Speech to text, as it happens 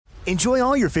Enjoy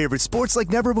all your favorite sports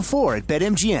like never before at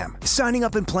BetMGM. Signing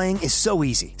up and playing is so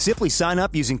easy. Simply sign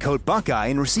up using code Buckeye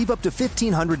and receive up to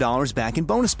 $1,500 back in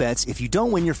bonus bets if you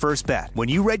don't win your first bet. When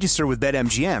you register with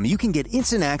BetMGM, you can get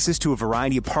instant access to a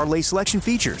variety of parlay selection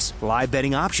features, live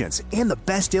betting options, and the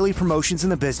best daily promotions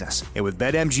in the business. And with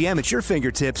BetMGM at your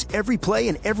fingertips, every play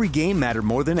and every game matter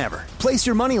more than ever. Place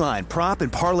your moneyline, prop,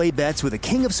 and parlay bets with the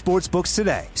king of sportsbooks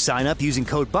today. Sign up using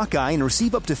code Buckeye and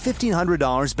receive up to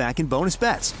 $1,500 back in bonus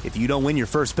bets if you don't win your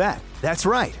first bet. That's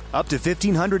right, up to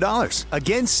 $1,500.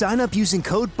 Again, sign up using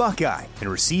code Buckeye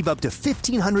and receive up to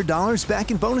 $1,500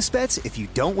 back in bonus bets if you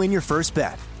don't win your first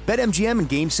bet. BetMGM and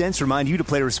GameSense remind you to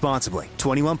play responsibly.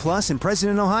 21 plus and present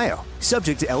in Ohio.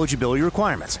 Subject to eligibility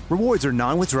requirements. Rewards are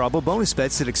non-withdrawable bonus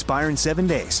bets that expire in 7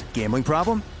 days. Gambling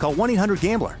problem? Call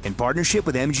 1-800-GAMBLER in partnership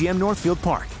with MGM Northfield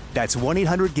Park. That's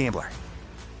 1-800-GAMBLER.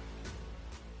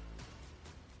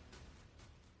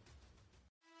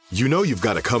 You know you've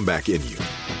got a comeback in you.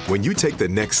 When you take the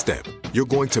next step, you're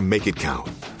going to make it count.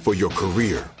 For your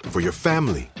career, for your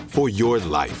family, for your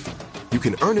life. You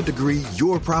can earn a degree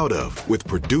you're proud of with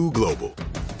Purdue Global.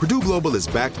 Purdue Global is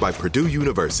backed by Purdue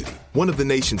University, one of the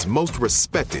nation's most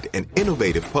respected and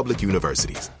innovative public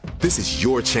universities. This is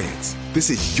your chance. This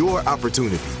is your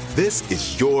opportunity. This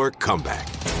is your comeback.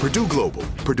 Purdue Global,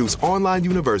 Purdue's online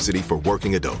university for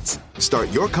working adults. Start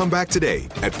your comeback today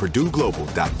at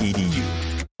purdueglobal.edu.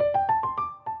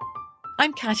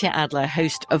 I'm Katya Adler,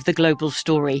 host of The Global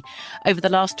Story. Over the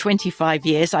last 25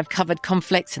 years, I've covered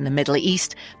conflicts in the Middle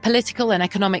East, political and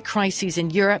economic crises in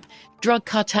Europe, drug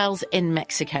cartels in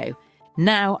Mexico.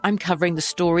 Now I'm covering the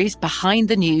stories behind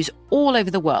the news all over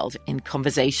the world in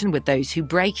conversation with those who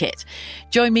break it.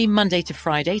 Join me Monday to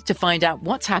Friday to find out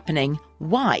what's happening,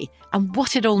 why, and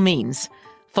what it all means.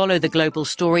 Follow The Global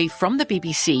Story from the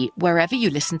BBC wherever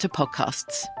you listen to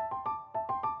podcasts.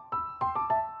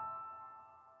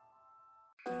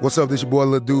 What's up, this your boy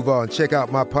Lil Duval, and check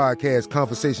out my podcast,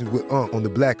 Conversations with Unc, on the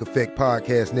Black Effect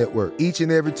Podcast Network. Each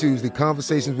and every Tuesday,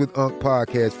 Conversations with Unc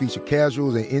podcast feature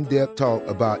casual and in-depth talk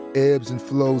about ebbs and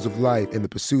flows of life and the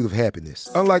pursuit of happiness.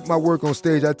 Unlike my work on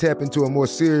stage, I tap into a more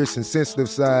serious and sensitive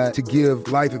side to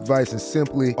give life advice and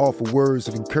simply offer words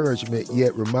of encouragement,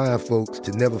 yet remind folks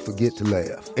to never forget to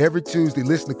laugh. Every Tuesday,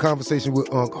 listen to Conversation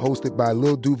with Unc, hosted by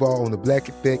Lil Duval on the Black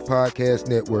Effect Podcast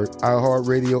Network,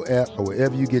 iHeartRadio app, or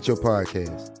wherever you get your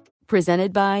podcasts.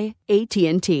 Presented by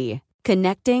AT&T.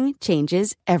 Connecting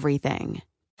changes everything.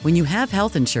 When you have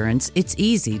health insurance, it's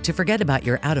easy to forget about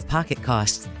your out-of-pocket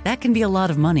costs. That can be a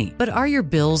lot of money. But are your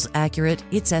bills accurate?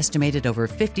 It's estimated over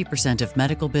 50% of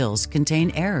medical bills contain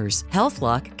errors.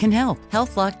 HealthLock can help.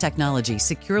 HealthLock technology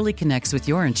securely connects with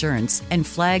your insurance and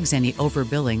flags any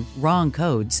overbilling, wrong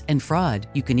codes, and fraud.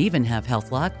 You can even have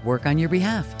HealthLock work on your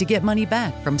behalf to get money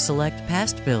back from select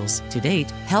past bills. To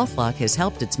date, HealthLock has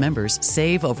helped its members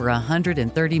save over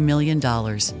 $130 million.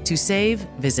 To save,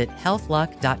 visit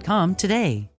healthlock.com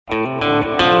today.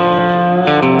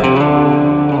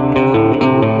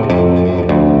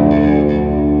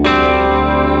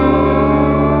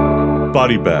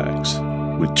 Body Bags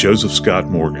with Joseph Scott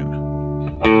Morgan.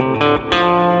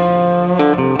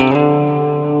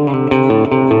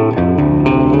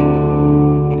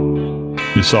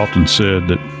 It's often said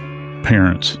that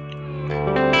parents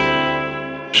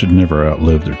should never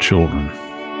outlive their children.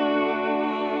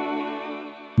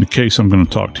 The case I'm going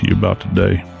to talk to you about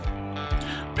today,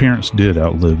 parents did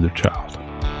outlive their child,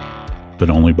 but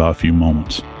only by a few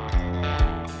moments.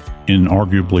 In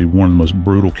arguably one of the most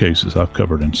brutal cases I've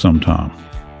covered in some time.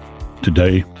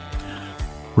 Today,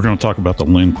 we're going to talk about the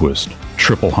Lindquist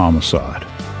triple homicide.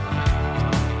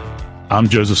 I'm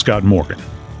Joseph Scott Morgan,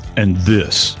 and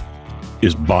this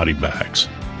is Body Bags.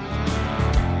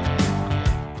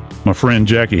 My friend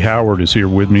Jackie Howard is here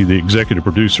with me, the executive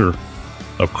producer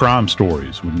of Crime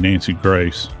Stories with Nancy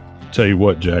Grace. Tell you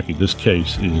what, Jackie, this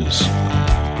case is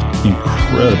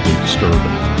incredibly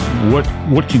disturbing.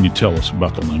 What can you tell us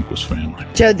about the Lindquist family?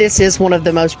 Joe, this is one of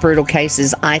the most brutal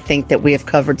cases I think that we have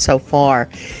covered so far.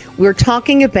 We're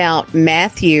talking about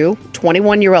Matthew,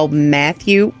 21-year-old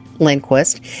Matthew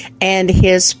Lindquist, and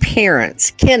his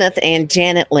parents, Kenneth and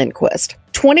Janet Lindquist.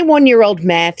 21-year-old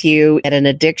Matthew had an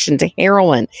addiction to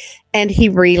heroin, and he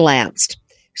relapsed.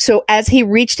 So as he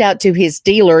reached out to his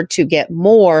dealer to get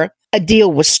more, a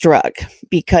deal was struck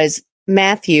because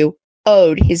Matthew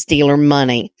owed his dealer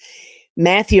money.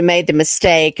 Matthew made the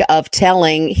mistake of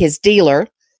telling his dealer,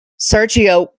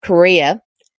 Sergio Correa,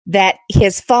 that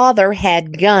his father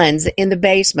had guns in the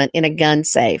basement in a gun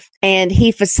safe, and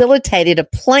he facilitated a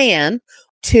plan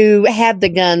to have the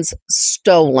guns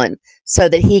stolen so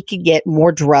that he could get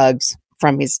more drugs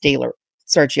from his dealer,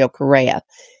 Sergio Correa.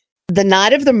 The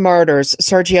night of the murders,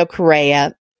 Sergio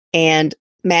Correa and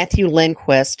Matthew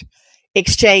Lindquist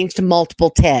exchanged multiple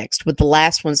texts, with the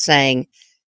last one saying,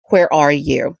 "Where are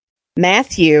you?"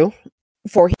 Matthew,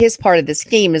 for his part of the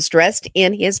scheme, is dressed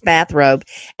in his bathrobe,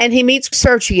 and he meets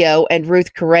Sergio and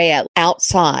Ruth Correa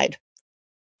outside.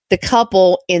 The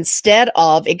couple, instead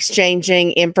of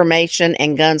exchanging information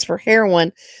and guns for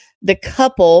heroin, the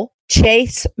couple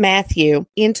chase Matthew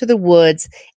into the woods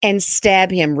and stab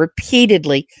him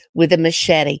repeatedly with a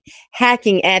machete,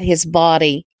 hacking at his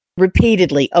body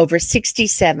repeatedly over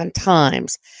 67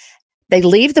 times. They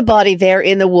leave the body there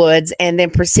in the woods and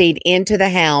then proceed into the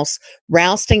house,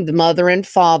 rousting the mother and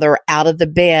father out of the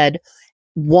bed,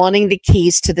 wanting the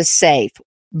keys to the safe.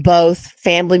 Both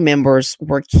family members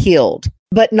were killed,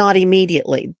 but not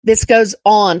immediately. This goes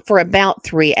on for about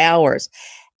 3 hours.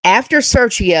 After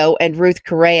Sergio and Ruth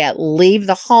Correa leave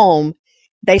the home,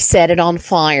 they set it on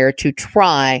fire to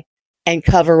try and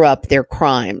cover up their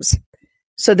crimes.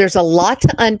 So there's a lot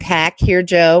to unpack here,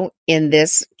 Joe, in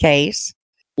this case.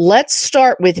 Let's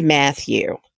start with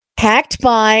Matthew. Hacked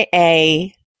by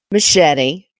a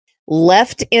machete,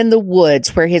 left in the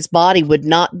woods where his body would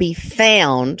not be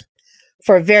found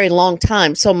for a very long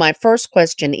time. So my first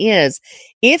question is,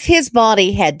 if his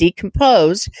body had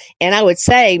decomposed, and I would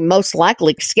say most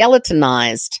likely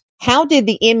skeletonized, how did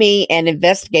the ME and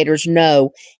investigators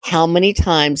know how many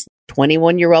times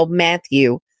 21-year-old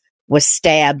Matthew was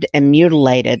stabbed and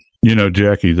mutilated? You know,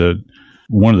 Jackie,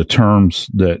 one of the terms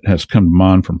that has come to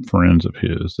mind from friends of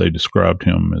his, they described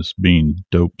him as being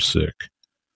dope sick.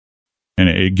 And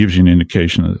it gives you an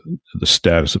indication of the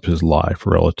status of his life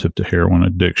relative to heroin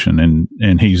addiction.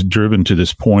 And he's driven to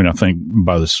this point, I think,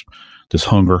 by this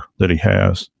hunger that he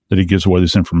has, that he gives away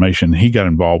this information. He got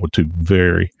involved with two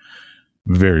very,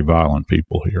 very violent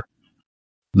people here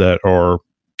that are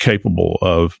capable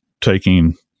of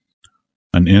taking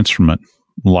an instrument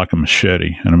like a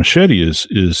machete. And a machete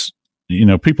is you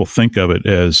know, people think of it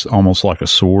as almost like a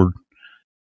sword,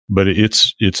 but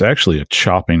it's actually a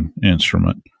chopping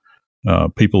instrument.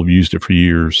 People have used it for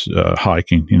years,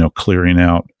 hiking, you know, clearing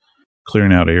out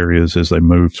areas as they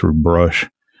move through brush.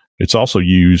 It's also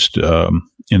used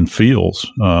in fields.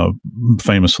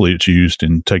 Famously, it's used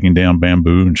in taking down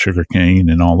bamboo and sugarcane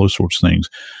and all those sorts of things.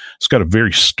 It's got a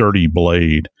very sturdy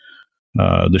blade.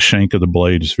 The shank of the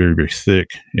blade is very, very thick.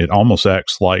 It almost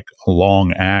acts like a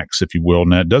long axe, if you will.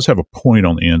 Now, it does have a point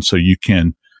on the end, so you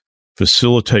can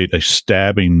facilitate a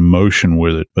stabbing motion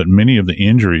with it. But many of the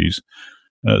injuries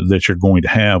that you're going to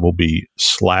have will be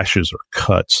slashes or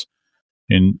cuts.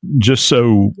 And just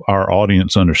so our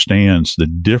audience understands the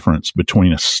difference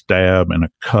between a stab and a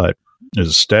cut, is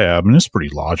a stab, and it's pretty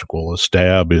logical. A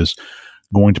stab is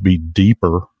going to be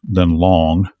deeper than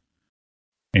long.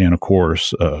 And, of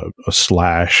course, a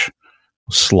slash,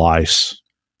 slice,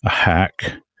 a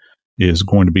hack is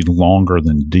going to be longer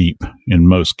than deep in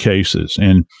most cases.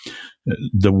 And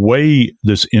the way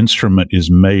this instrument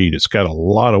is made, it's got a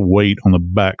lot of weight on the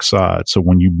backside. So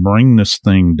when you bring this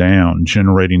thing down,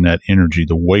 generating that energy,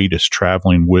 the weight is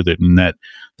traveling with it, and that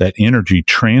energy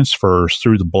transfers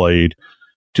through the blade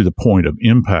to the point of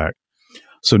impact.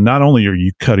 So not only are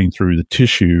you cutting through the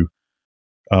tissue,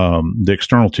 the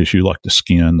external tissue like the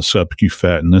skin, the subacute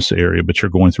fat in this area, but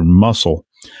you're going through muscle.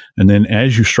 And then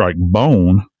as you strike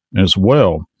bone as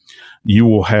well, you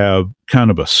will have kind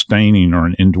of a staining or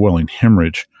an indwelling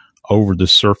hemorrhage over the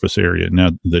surface area.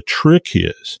 Now, the trick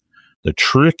is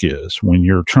when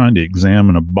you're trying to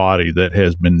examine a body that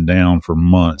has been down for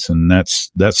months, and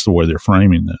that's the way they're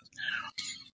framing this,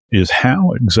 is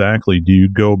how exactly do you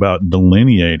go about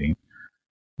delineating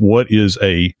what is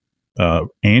a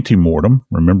antemortem,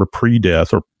 remember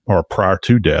pre-death or prior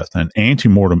to death, an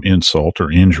antemortem insult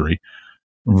or injury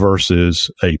versus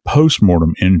a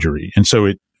postmortem injury. And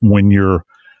so when you're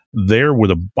there with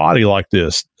a body like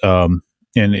this, and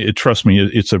trust me,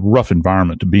 it's a rough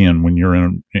environment to be in when you're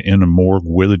in a morgue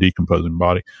with a decomposing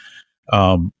body.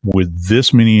 With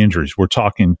this many injuries, we're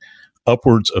talking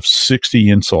upwards of 60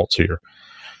 insults here.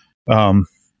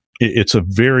 It's a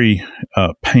very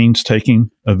painstaking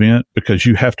event because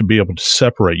you have to be able to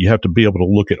separate. You have to be able to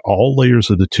look at all layers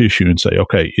of the tissue and say,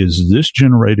 okay, is this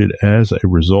generated as a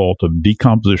result of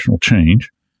decompositional change,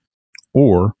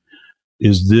 or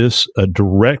is this a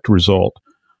direct result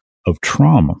of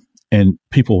trauma? And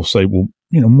people will say, well,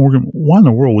 you know, Morgan, why in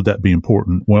the world would that be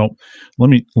important? Well, let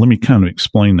me kind of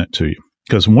explain that to you,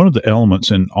 because one of the elements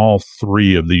in all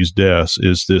three of these deaths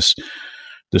is this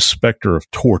specter of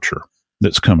torture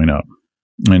that's coming up.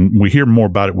 And we hear more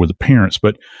about it with the parents,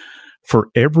 but for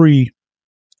every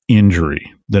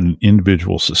injury that an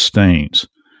individual sustains,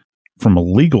 from a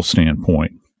legal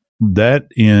standpoint, that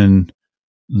in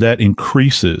that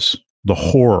increases the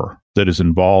horror that is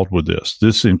involved with this.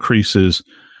 This increases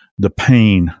the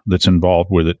pain that's involved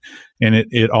with it. And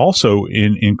it also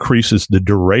increases the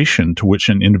duration to which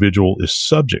an individual is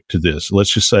subject to this.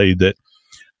 Let's just say that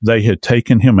they had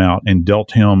taken him out and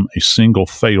dealt him a single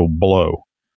fatal blow.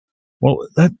 Well,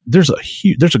 there's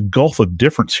a gulf of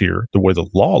difference here, the way the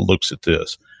law looks at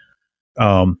this,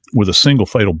 with a single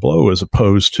fatal blow as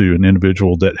opposed to an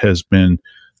individual that has been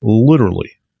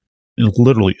literally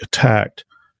attacked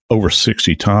over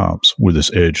 60 times with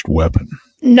this edged weapon.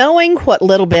 Knowing what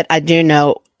little bit I do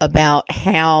know about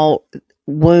how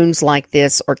wounds like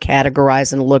this are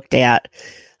categorized and looked at,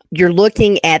 you're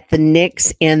looking at the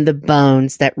nicks in the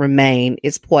bones that remain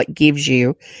is what gives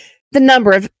you the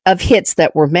number of hits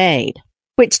that were made,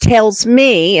 which tells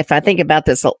me, if I think about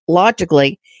this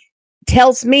logically,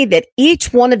 tells me that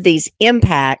each one of these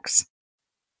impacts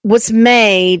was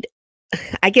made.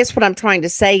 I guess what I'm trying to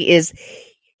say is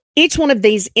each one of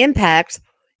these impacts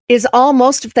is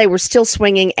almost if they were still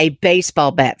swinging a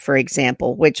baseball bat, for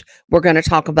example, which we're going to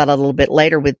talk about a little bit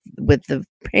later with the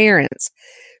parents.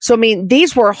 So, I mean,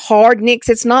 these were hard nicks.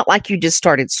 It's not like you just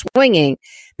started swinging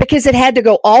because it had to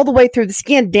go all the way through the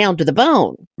skin down to the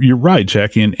bone. You're right,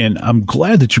 Jackie. And I'm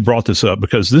glad that you brought this up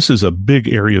because this is a big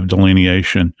area of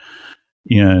delineation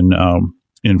in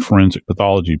forensic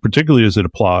pathology, particularly as it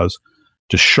applies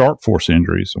to sharp force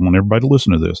injuries. I want everybody to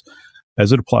listen to this.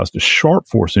 As it applies to sharp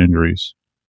force injuries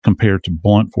compared to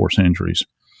blunt force injuries.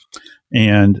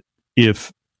 And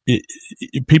if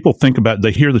people think about,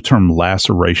 they hear the term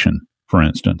laceration, for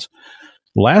instance.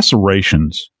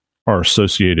 Lacerations are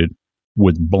associated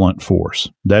with blunt force.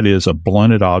 That is a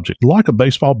blunted object, like a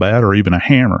baseball bat or even a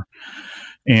hammer.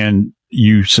 And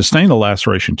you sustain a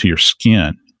laceration to your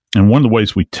skin. And one of the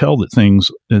ways we tell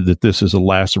that this is a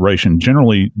laceration,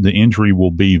 generally the injury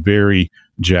will be very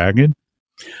jagged.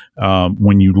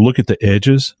 When you look at the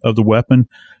edges of the weapon,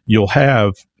 you'll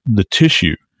have the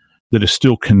tissue that is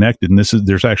still connected. And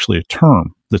there's actually a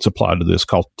term that's applied to this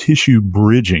called tissue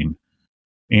bridging.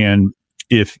 And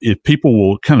if people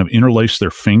will kind of interlace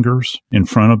their fingers in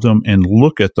front of them and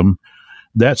look at them,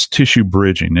 that's tissue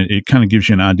bridging. It kind of gives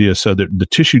you an idea so that the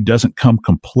tissue doesn't come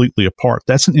completely apart.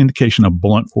 That's an indication of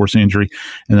blunt force injury.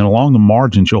 And then along the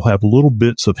margins, you'll have little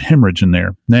bits of hemorrhage in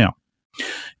there. Now,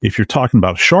 if you're talking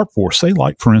about a sharp force, say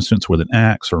like, for instance, with an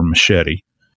axe or a machete,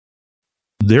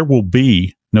 there will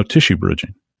be no tissue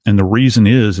bridging. And the reason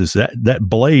is that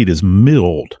blade is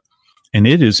milled. And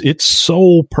its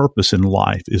sole purpose in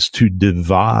life is to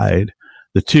divide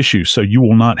the tissue. So you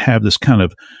will not have this kind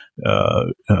of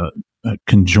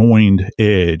conjoined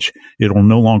edge. It will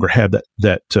no longer have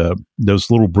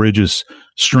those little bridges,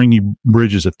 stringy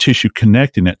bridges of tissue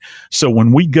connecting it. So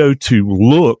when we go to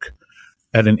look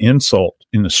at an insult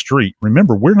in the street,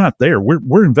 remember, we're not there.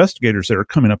 We're investigators that are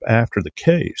coming up after the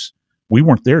case. We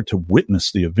weren't there to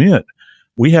witness the event.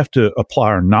 We have to apply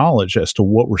our knowledge as to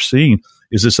what we're seeing.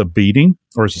 Is this a beating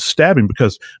or is it stabbing?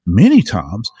 Because many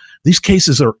times these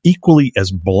cases are equally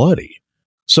as bloody.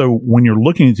 So when you're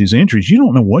looking at these injuries, you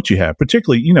don't know what you have,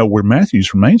 particularly, where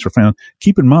Matthew's remains were found.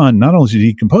 Keep in mind, not only is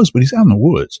he decomposed, but he's out in the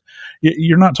woods.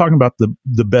 You're not talking about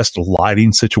the best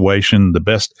lighting situation, the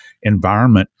best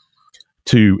environment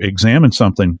to examine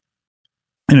something.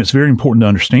 And it's very important to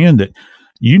understand that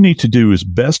you need to do as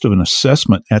best of an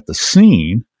assessment at the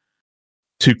scene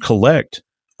to collect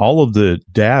all of the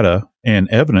data and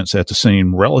evidence at the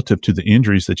scene relative to the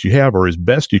injuries that you have, or as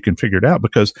best you can figure it out.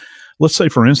 Because let's say,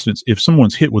 for instance, if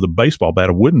someone's hit with a baseball bat,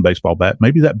 a wooden baseball bat,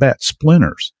 maybe that bat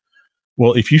splinters.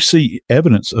 Well, if you see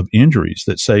evidence of injuries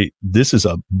that say this is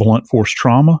a blunt force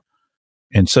trauma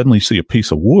and suddenly see a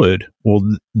piece of wood, well,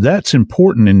 that's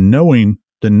important in knowing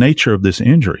the nature of this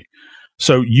injury.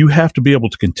 So you have to be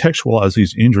able to contextualize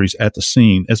these injuries at the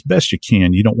scene as best you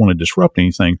can. You don't want to disrupt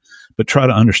anything, but try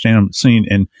to understand them at the scene.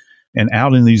 And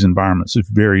out in these environments, it's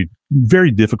very, very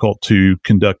difficult to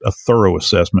conduct a thorough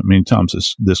assessment. Many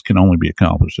times this can only be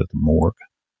accomplished at the morgue.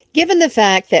 Given the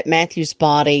fact that Matthew's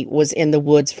body was in the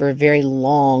woods for a very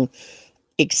long,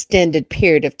 extended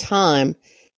period of time,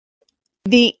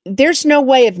 there's no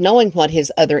way of knowing what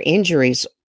his other injuries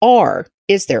are,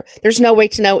 is there? There's no way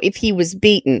to know if he was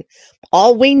beaten.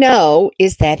 All we know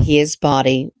is that his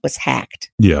body was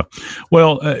hacked. Yeah.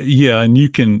 Well,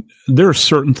 and there are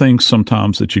certain things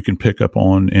sometimes that you can pick up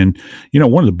on. And,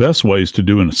 one of the best ways to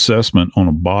do an assessment on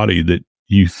a body that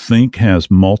you think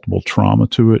has multiple trauma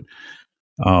to it.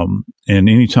 And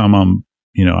anytime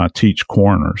I teach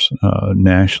coroners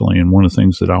nationally, and one of the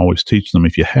things that I always teach them,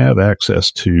 if you have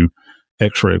access to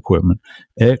X-ray equipment,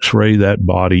 X-ray that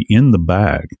body in the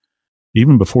bag.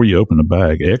 Even before you open the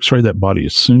bag, X-ray that body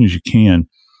as soon as you can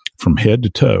from head to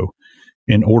toe.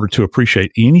 in order to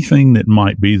appreciate anything that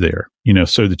might be there,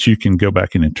 so that you can go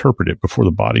back and interpret it before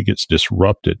the body gets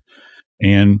disrupted.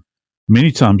 And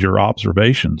many times your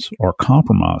observations are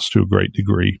compromised to a great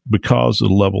degree because of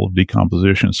the level of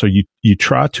decomposition. So you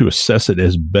try to assess it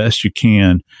as best you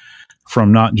can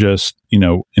from not just,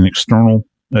 an external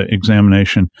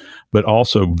examination, but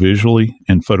also visually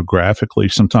and photographically.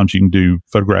 Sometimes you can do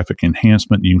photographic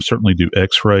enhancement. You can certainly do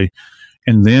X-ray.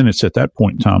 And then it's at that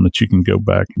point in time that you can go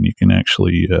back and you can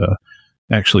actually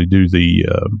do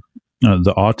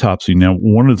the autopsy. Now,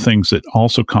 one of the things that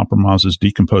also compromises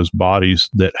decomposed bodies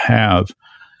that have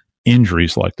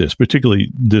injuries like this,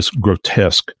 particularly this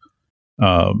grotesque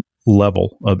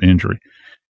level of injury,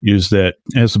 is that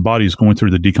as the body is going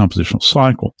through the decompositional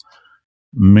cycle,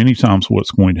 many times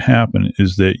what's going to happen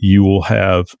is that you will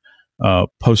have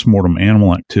postmortem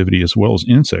animal activity as well as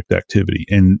insect activity.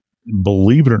 And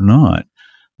believe it or not,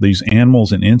 these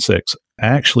animals and insects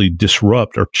actually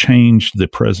disrupt or change the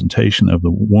presentation of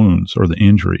the wounds or the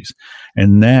injuries.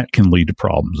 And that can lead to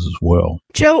problems as well.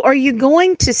 Joe, are you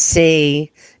going to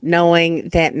see, knowing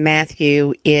that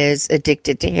Matthew is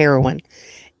addicted to heroin,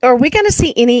 are we going to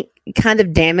see any kind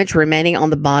of damage remaining on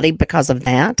the body because of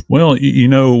that? Well,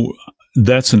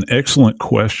 that's an excellent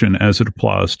question as it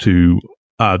applies to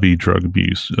IV drug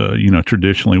abuse.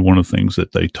 Traditionally, one of the things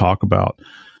that they talk about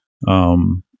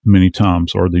many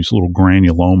times are these little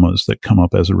granulomas that come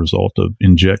up as a result of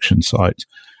injection sites.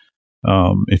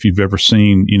 If you've ever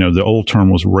seen, the old term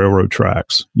was railroad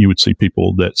tracks. You would see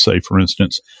people that, say, for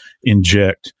instance,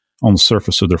 inject on the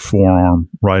surface of their forearm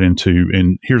right into,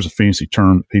 and here's a fancy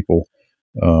term people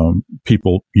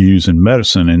use in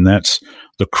medicine, and that's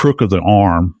the crook of the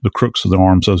arm. The crooks of the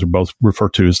arms, those are both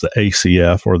referred to as the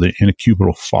ACF or the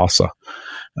intercubital fossa.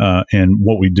 And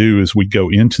what we do is we go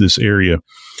into this area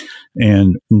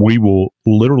and we will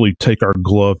literally take our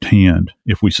gloved hand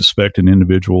if we suspect an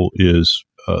individual is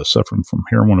suffering from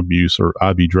heroin abuse or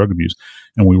IV drug abuse,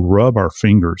 and we rub our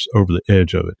fingers over the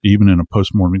edge of it, even in a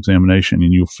postmortem examination,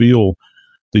 and you'll feel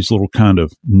these little kind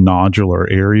of nodular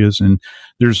areas. And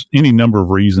there's any number of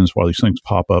reasons why these things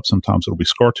pop up. Sometimes it'll be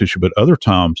scar tissue, but other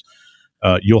times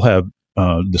you'll have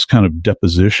this kind of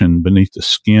deposition beneath the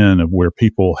skin of where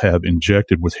people have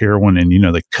injected with heroin, and,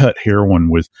 they cut heroin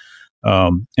with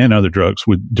and other drugs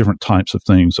with different types of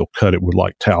things. They'll cut it with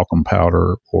like talcum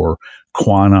powder or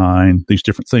quinine, these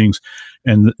different things,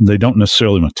 and they don't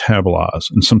necessarily metabolize.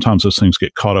 And sometimes those things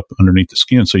get caught up underneath the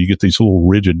skin. So you get these little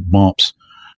rigid bumps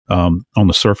on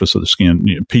the surface of the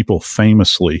skin. People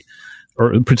famously,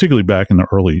 or particularly back in the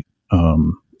early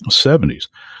 70s,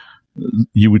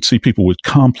 you would see people with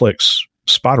complex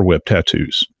spiderweb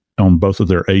tattoos on both of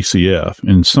their ACF.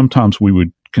 And sometimes we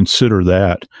would consider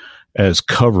that as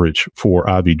coverage for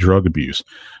IV drug abuse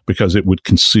because it would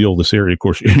conceal this area. Of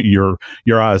course, your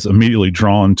eyes immediately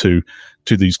drawn to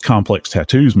these complex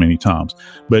tattoos many times.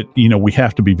 But, we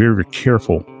have to be very, very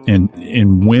careful.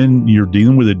 And when you're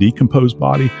dealing with a decomposed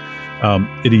body,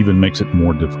 it even makes it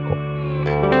more difficult.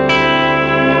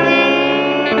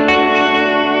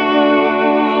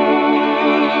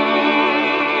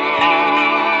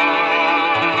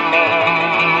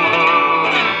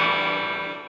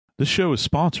 This show is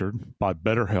sponsored by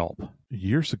BetterHelp.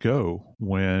 Years ago,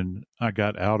 when I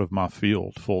got out of my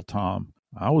field full time,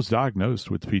 I was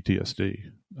diagnosed with PTSD.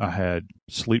 I had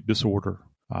sleep disorder.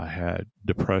 I had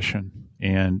depression.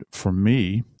 And for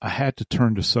me, I had to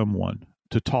turn to someone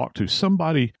to talk to,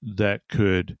 somebody that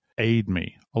could aid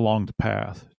me along the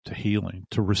path to healing,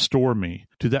 to restore me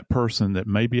to that person that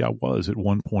maybe I was at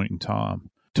one point in time,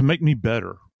 to make me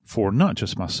better for not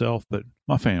just myself, but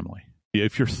my family.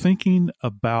 If you're thinking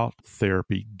about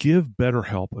therapy, give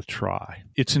BetterHelp a try.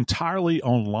 It's entirely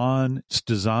online. It's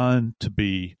designed to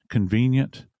be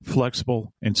convenient,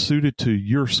 flexible, and suited to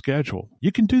your schedule.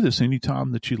 You can do this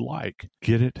anytime that you like.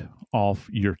 Get it off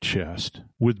your chest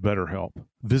with BetterHelp.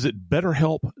 Visit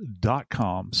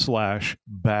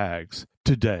BetterHelp.com/bags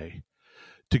today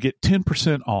to get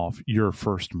 10% off your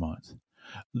first month.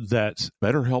 That's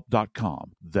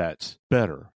BetterHelp.com. That's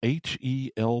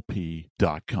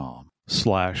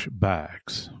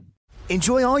BetterHelp.com/bags.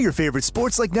 Enjoy all your favorite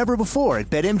sports like never before at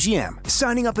BetMGM.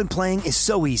 Signing up and playing is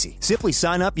so easy. Simply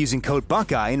sign up using code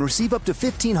Buckeye and receive up to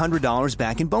 $1,500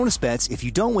 back in bonus bets if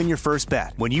you don't win your first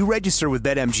bet. When you register with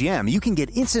BetMGM, you can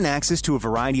get instant access to a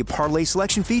variety of parlay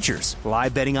selection features,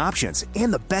 live betting options,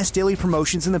 and the best daily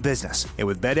promotions in the business. And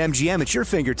with BetMGM at your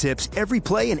fingertips, every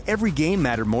play and every game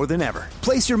matter more than ever.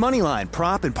 Place your moneyline,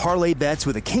 prop, and parlay bets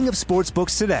with the king of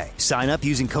sportsbooks today. Sign up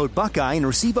using code Buckeye and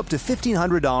receive up to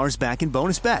 $1,500 back in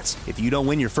bonus bets. If you don't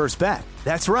win your first bet.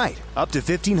 That's right, up to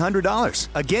 $1,500.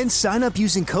 Again, sign up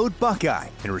using code Buckeye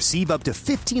and receive up to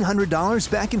 $1,500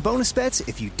 back in bonus bets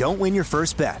if you don't win your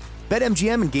first bet.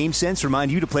 BetMGM and GameSense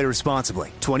remind you to play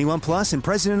responsibly. 21 plus and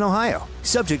present in Ohio.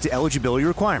 Subject to eligibility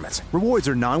requirements. Rewards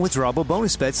are non-withdrawable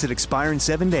bonus bets that expire in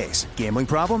 7 days. Gambling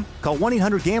problem? Call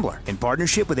 1-800-GAMBLER in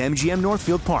partnership with MGM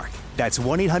Northfield Park. That's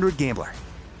 1-800-GAMBLER.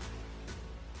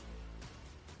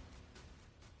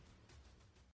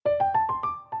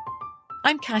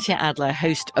 I'm Katya Adler,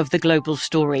 host of The Global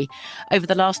Story. Over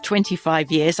the last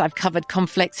 25 years, I've covered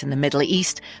conflicts in the Middle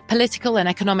East, political and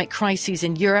economic crises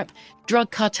in Europe,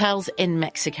 drug cartels in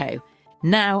Mexico.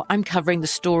 Now I'm covering the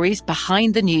stories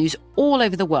behind the news all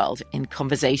over the world in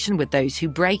conversation with those who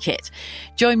break it.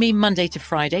 Join me Monday to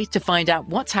Friday to find out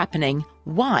what's happening,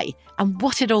 why, and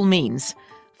what it all means.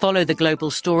 Follow The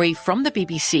Global Story from the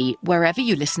BBC wherever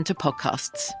you listen to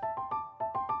podcasts.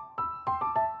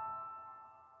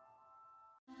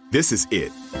 This is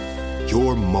it.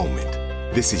 Your moment.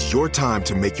 This is your time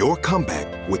to make your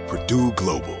comeback with Purdue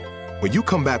Global. When you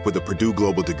come back with a Purdue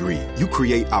Global degree, you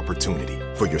create opportunity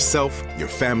for yourself, your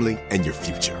family, and your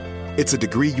future. It's a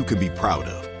degree you can be proud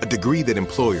of, a degree that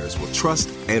employers will trust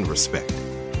and respect.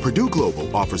 Purdue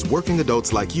Global offers working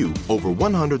adults like you over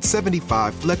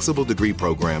 175 flexible degree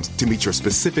programs to meet your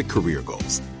specific career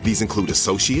goals. These include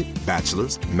associate,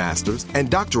 bachelor's, master's, and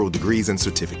doctoral degrees and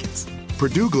certificates.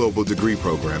 Purdue Global degree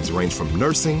programs range from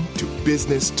nursing to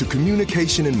business to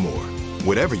communication and more.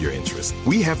 Whatever your interest,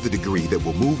 we have the degree that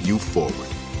will move you forward.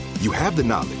 You have the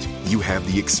knowledge, you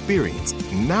have the experience.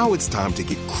 Now it's time to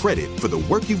get credit for the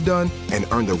work you've done and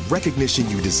earn the recognition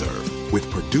you deserve with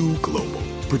Purdue Global,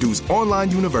 Purdue's online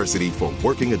university for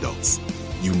working adults.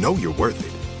 You know you're worth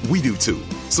it. We do too.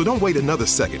 So don't wait another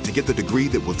second to get the degree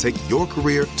that will take your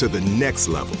career to the next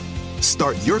level.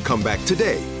 Start your comeback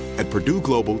today at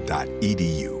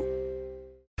purdueglobal.edu.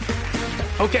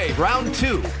 Okay, round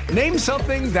two. Name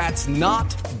something that's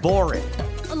not boring.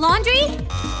 A laundry?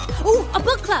 Ooh, a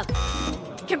book club.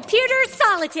 Computer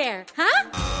solitaire, huh?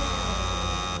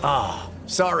 Ah,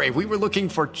 sorry, we were looking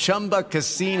for Chumba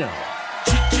Casino.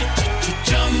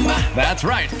 That's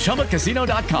right,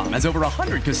 ChumbaCasino.com has over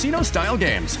 100 casino-style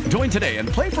games. Join today and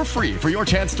play for free for your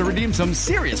chance to redeem some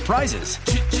serious prizes.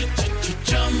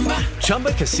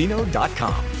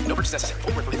 ChumbaCasino.com. No purchase necessary.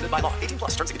 Void where prohibited by law. 18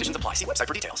 plus. Terms and conditions apply. See website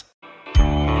for details.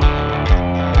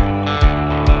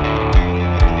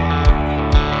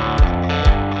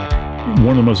 One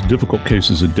of the most difficult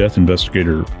cases a death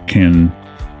investigator can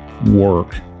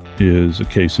work is a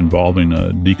case involving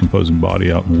a decomposing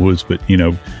body out in the woods. But, you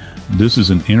know, this is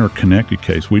an interconnected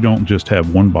case. We don't just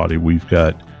have one body. We've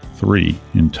got three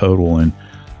in total. And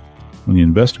when the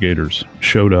investigators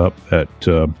showed up at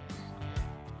the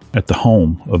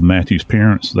home of Matthew's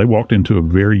parents, they walked into a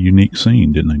very unique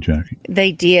scene, didn't they, Jackie?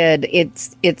 They did.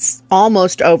 It's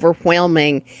almost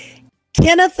overwhelming.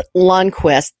 Kenneth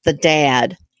Lindquist, the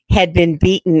dad, had been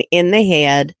beaten in the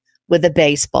head with a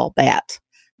baseball bat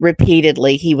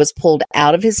repeatedly. He was pulled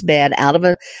out of his bed, out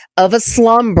of a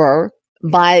slumber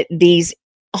by these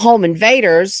home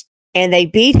invaders, and they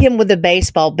beat him with a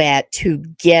baseball bat to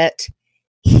get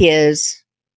his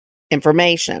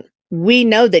information. We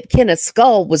know that Kenneth's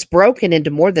skull was broken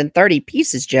into more than 30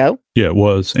 pieces, Joe. Yeah, it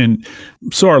was. And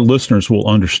so our listeners will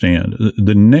understand,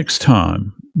 the next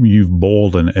time you've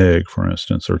boiled an egg, for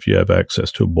instance, or if you have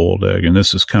access to a boiled egg, and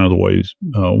this is kind of the ways,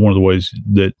 one of the ways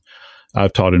that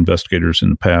I've taught investigators in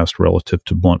the past relative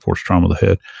to blunt force trauma of the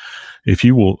head, if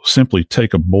you will simply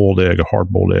take a boiled egg, a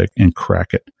hard-boiled egg, and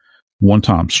crack it one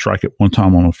time, strike it one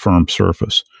time on a firm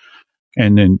surface,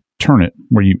 and then turn it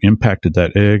where you impacted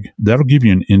that egg, that'll give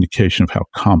you an indication of how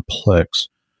complex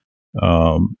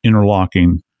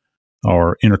interlocking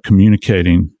or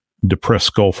intercommunicating depressed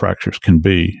skull fractures can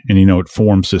be. And, you know, it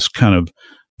forms this kind of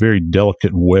very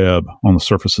delicate web on the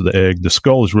surface of the egg. The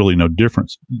skull is really no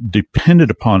different, dependent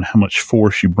upon how much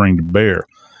force you bring to bear.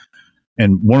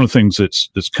 And one of the things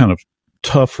that's kind of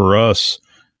tough for us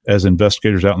as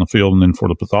investigators out in the field and then for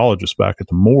the pathologists back at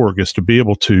the morgue is to be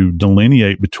able to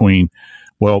delineate between,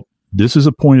 well, this is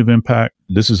a point of impact,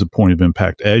 this is a point of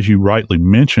impact. As you rightly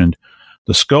mentioned,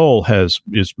 the skull has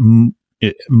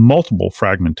multiple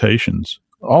fragmentations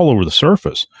all over the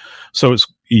surface. So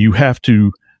you have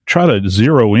to try to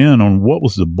zero in on what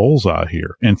was the bullseye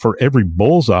here. And for every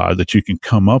bullseye that you can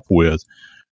come up with,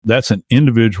 that's an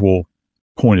individual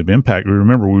point of impact.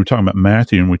 Remember, we were talking about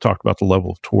Matthew and we talked about the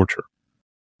level of torture.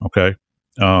 Okay.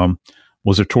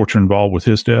 Was there torture involved with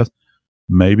his death?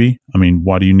 Maybe. I mean,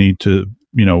 why do you need to,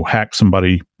 hack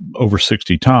somebody over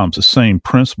 60 times? The same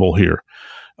principle here.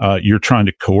 You're trying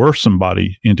to coerce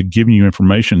somebody into giving you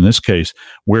information. In this case,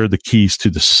 where are the keys to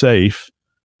the safe,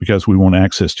 because we want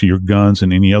access to your guns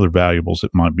and any other valuables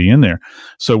that might be in there.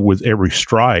 So with every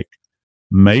strike,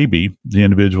 maybe the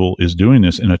individual is doing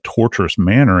this in a torturous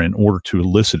manner in order to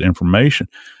elicit information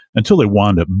until they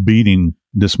wind up beating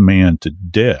this man to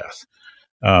death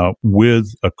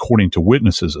with, according to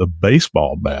witnesses, a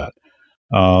baseball bat.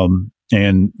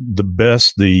 And the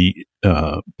best the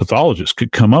pathologist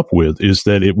could come up with is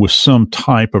that it was some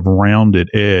type of rounded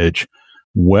edge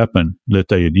weapon that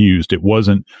they had used. It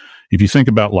wasn't, if you think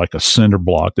about like a cinder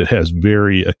block that has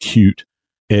very acute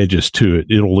edges to it,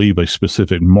 it'll leave a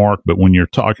specific mark. But when you're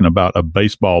talking about a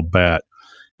baseball bat,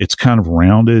 it's kind of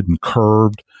rounded and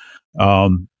curved,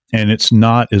 and it's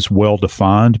not as well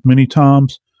defined many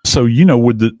times. So,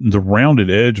 with the rounded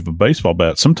edge of a baseball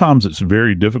bat, sometimes it's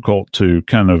very difficult to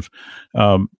kind of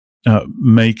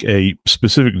make a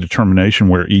specific determination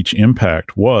where each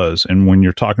impact was. And when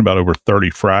you're talking about over 30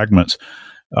 fragments,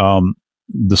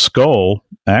 the skull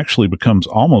actually becomes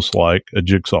almost like a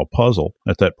jigsaw puzzle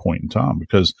at that point in time,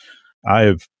 because I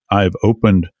have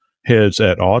opened heads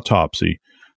at autopsy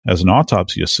as an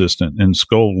autopsy assistant, and the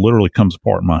skull literally comes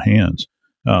apart in my hands,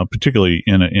 particularly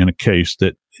in a case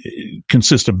that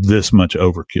consists of this much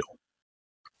overkill.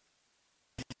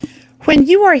 When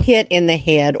you are hit in the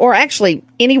head, or actually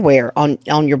anywhere on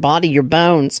your body, your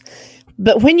bones,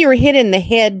 but when you're hit in the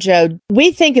head, Joe,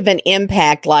 we think of an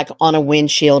impact like on a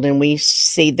windshield, and we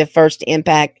see the first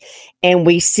impact, and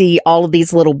we see all of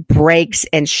these little breaks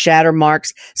and shatter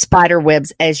marks, spider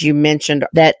webs, as you mentioned,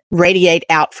 that radiate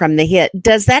out from the hit.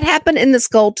 Does that happen in the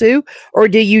skull too, or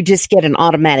do you just get an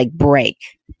automatic break?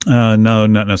 No,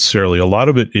 not necessarily. A lot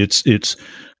of it's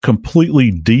completely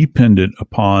dependent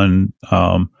upon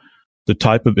the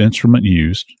type of instrument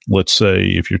used. Let's say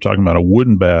if you're talking about a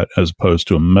wooden bat as opposed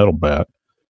to a metal bat,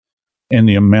 and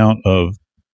the amount of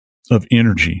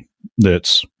energy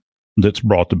that's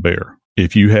brought to bear.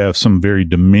 If you have some very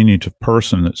diminutive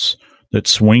person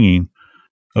that's swinging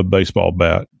a baseball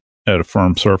bat at a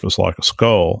firm surface like a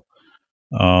skull,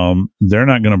 they're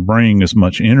not going to bring as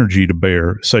much energy to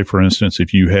bear. Say, for instance,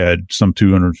 if you had some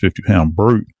 250-pound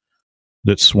brute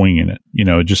that's swinging it,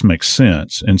 it just makes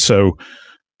sense. And so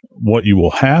what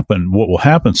will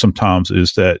happen sometimes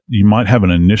is that you might have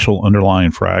an initial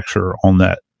underlying fracture on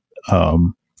that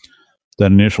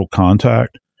initial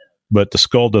contact, but the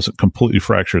skull doesn't completely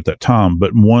fracture at that time.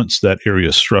 But once that area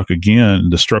is struck again,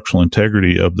 the structural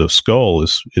integrity of the skull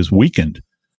is weakened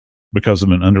because of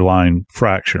an underlying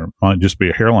fracture. It might just be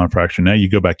a hairline fracture. Now you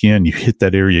go back in, you hit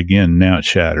that area again, now it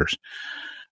shatters.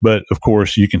 But of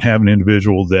course, you can have an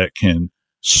individual that can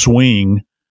swing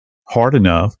hard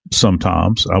enough,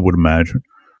 sometimes, I would imagine,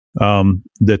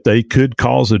 that they could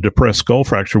cause a depressed skull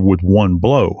fracture with one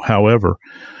blow. However,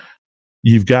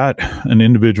 you've got an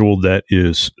individual that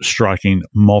is striking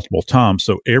multiple times.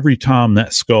 So every time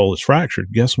that skull is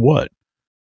fractured, guess what?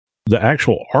 The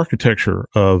actual architecture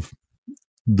of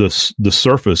the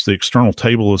surface, the external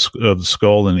table of the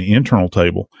skull and the internal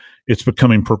table, it's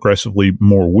becoming progressively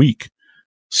more weak.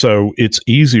 So it's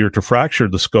easier to fracture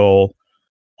the skull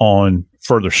on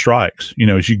further strikes,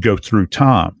 as you go through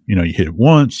time. You hit it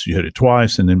once, you hit it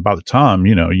twice, and then by the time,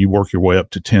 you work your way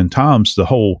up to 10 times, the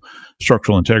whole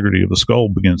structural integrity of the skull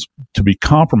begins to be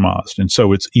compromised. And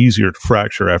so it's easier to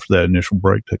fracture after that initial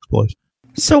break takes place.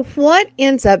 So what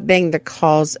ends up being the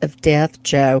cause of death,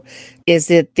 Joe?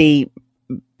 Is it the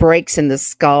breaks in the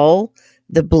skull,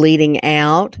 the bleeding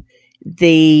out,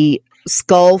 the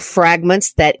skull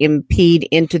fragments that impede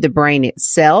into the brain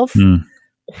itself?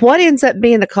 What ends up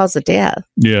being the cause of death?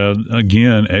 Yeah,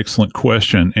 again, excellent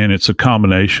question. And it's a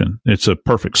combination. It's a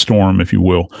perfect storm, if you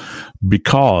will,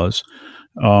 because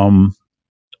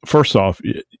first off,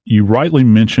 you rightly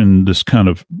mentioned this kind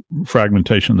of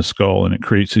fragmentation of the skull, and it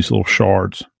creates these little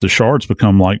shards. The shards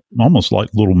become almost like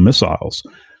little missiles,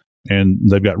 and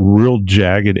they've got real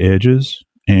jagged edges.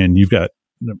 And you've got,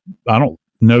 I don't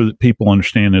know that people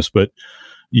understand this, but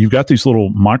you've got these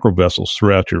little microvessels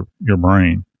throughout your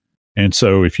brain. And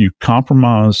so if you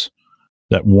compromise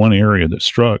that one area that's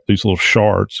struck, these little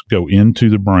shards go into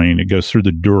the brain. It goes through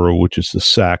the dura, which is the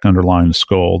sac underlying the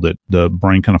skull that the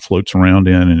brain kind of floats around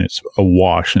in, and it's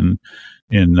awash in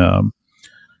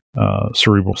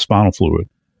cerebral spinal fluid.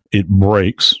 It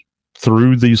breaks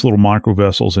through these little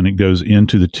microvessels, and it goes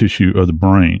into the tissue of the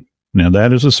brain. Now,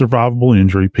 that is a survivable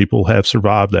injury. People have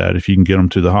survived that if you can get them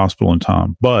to the hospital in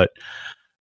time. But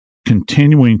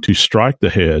continuing to strike the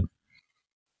head,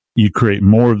 you create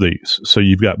more of these. So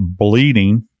you've got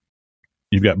bleeding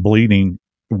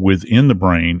within the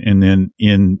brain, and then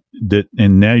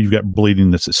and now you've got bleeding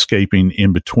that's escaping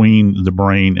in between the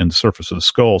brain and the surface of the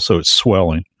skull, so it's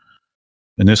swelling.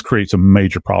 And this creates a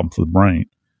major problem for the brain.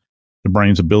 The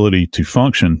brain's ability to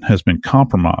function has been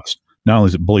compromised. Not only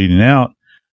is it bleeding out,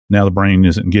 now the brain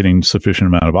isn't getting sufficient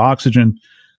amount of oxygen.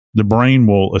 The brain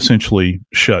will essentially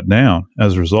shut down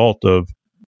as a result of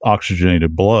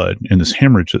oxygenated blood and this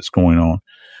hemorrhage that's going on.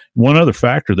 One other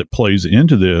factor that plays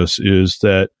into this is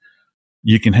that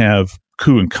you can have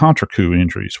coup and contra coup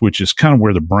injuries, which is kind of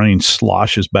where the brain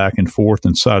sloshes back and forth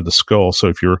inside the skull. So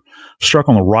if you're struck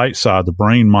on the right side, the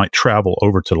brain might travel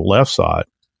over to the left side.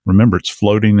 Remember, it's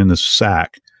floating in this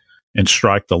sac, and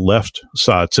strike the left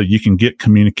side. So you can get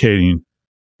communicating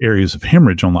areas of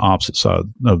hemorrhage on the opposite side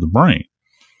of the brain.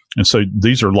 And so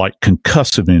these are like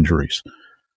concussive injuries.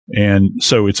 And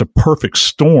so it's a perfect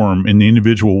storm, and the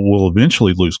individual will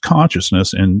eventually lose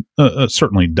consciousness and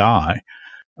certainly die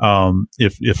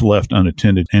if left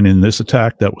unattended. And in this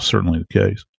attack, that was certainly the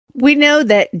case. We know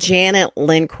that Janet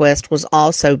Lindquist was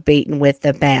also beaten with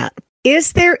the bat.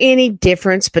 Is there any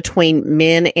difference between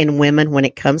men and women when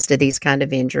it comes to these kind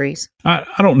of injuries? I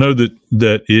don't know that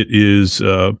it is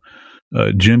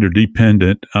gender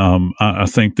dependent. I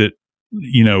think that,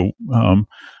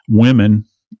 women,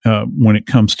 when it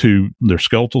comes to their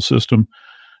skeletal system,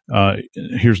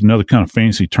 here's another kind of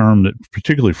fancy term that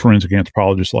particularly forensic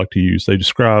anthropologists like to use. They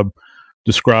describe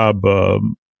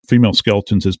female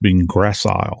skeletons as being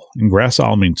gracile, and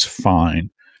gracile means fine,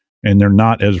 and they're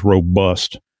not as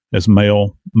robust as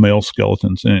male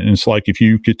skeletons. And it's like if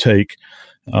you could take,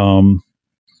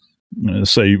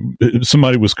 say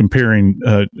somebody was comparing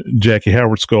Jackie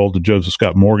Howard's skull to Joseph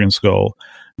Scott Morgan's skull.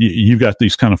 You've got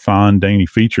these kind of fine, dainty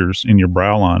features in your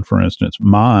brow line, for instance.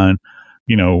 Mine,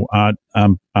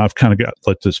 I've kind of got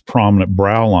like this prominent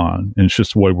brow line, and it's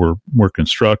just the way we're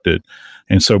constructed.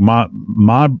 And so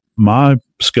my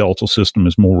skeletal system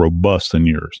is more robust than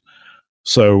yours.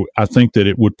 So I think that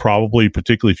it would probably,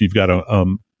 particularly if you've got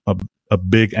a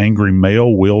big angry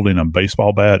male wielding a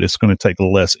baseball bat, it's going to take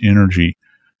less energy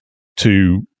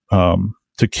to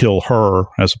kill her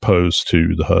as opposed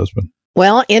to the husband.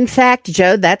 Well, in fact,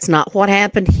 Joe, that's not what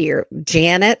happened here.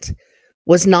 Janet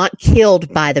was not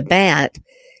killed by the bat.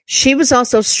 She was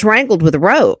also strangled with a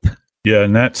rope. Yeah,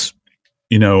 and that's,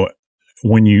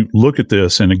 when you look at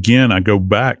this, and again, I go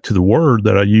back to the word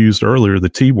that I used earlier, the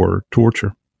T word,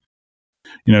 torture.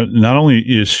 Not only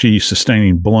is she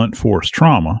sustaining blunt force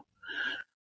trauma,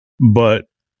 but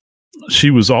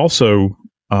she was also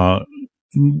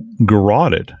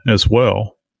garroted as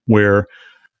well, where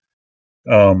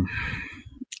a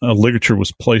ligature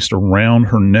was placed around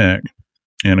her neck.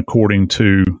 And according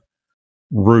to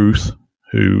Ruth,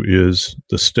 who is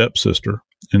the stepsister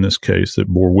in this case that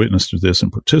bore witness to this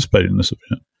and participated in this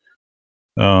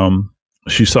event,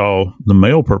 she saw the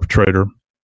male perpetrator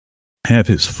have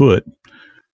his foot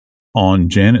on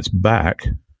Janet's back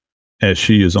as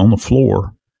she is on the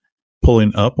floor,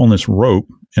 pulling up on this rope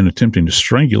and attempting to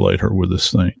strangulate her with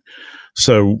this thing.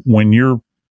 So when you're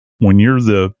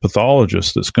the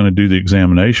pathologist that's going to do the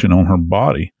examination on her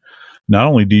body, not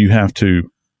only do you have to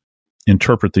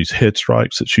interpret these head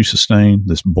strikes that she sustained,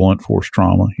 this blunt force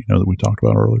trauma, that we talked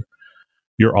about earlier,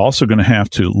 you're also going to have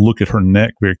to look at her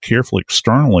neck very carefully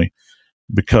externally,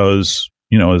 because,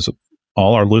 as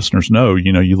all our listeners know,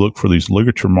 you look for these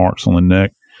ligature marks on the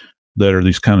neck that are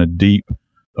these kind of deep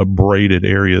abraded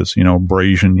areas,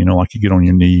 abrasion, like you get on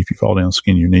your knee. If you fall down the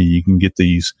skin of your knee, you can get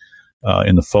these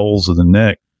in the folds of the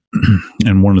neck.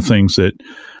 And one of the things that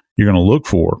you're going to look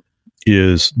for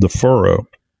is the furrow.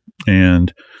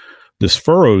 And this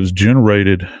furrow is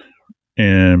generated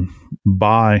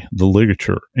by the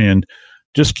ligature. And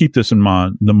just keep this in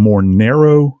mind, the more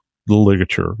narrow the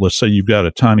ligature, let's say you've got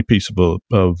a tiny piece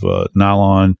of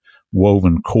nylon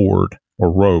woven cord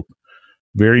or rope,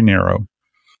 very narrow,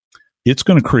 it's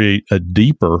going to create a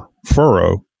deeper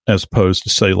furrow as opposed to,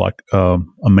 say, like a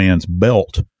man's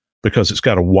belt, because it's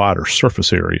got a wider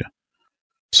surface area.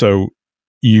 So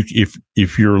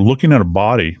if you're looking at a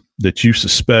body that you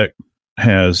suspect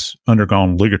has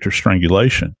undergone ligature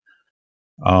strangulation,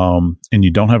 and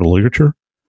you don't have a ligature,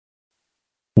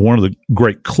 one of the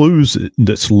great clues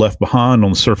that's left behind on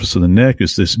the surface of the neck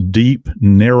is this deep,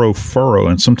 narrow furrow.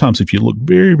 And sometimes if you look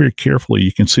very, very carefully,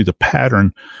 you can see the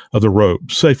pattern of the rope.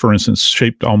 Say, for instance,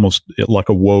 shaped almost like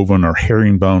a woven or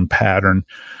herringbone pattern.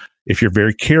 If you're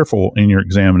very careful in your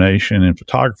examination and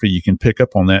photography, you can pick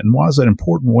up on that. And why is that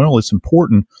important? Well, it's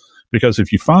important because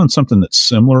if you find something that's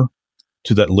similar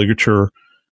to that ligature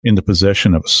in the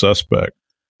possession of a suspect,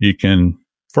 you can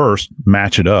first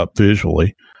match it up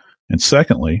visually. And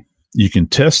secondly, you can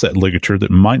test that ligature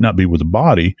that might not be with the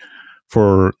body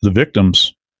for the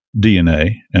victim's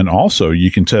DNA, and also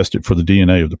you can test it for the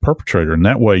DNA of the perpetrator. And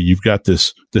that way you've got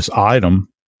this item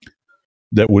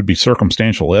that would be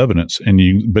circumstantial evidence,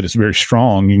 but it's very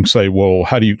strong. You can say, well,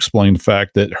 how do you explain the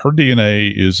fact that her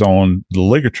DNA is on the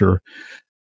ligature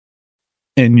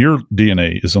and your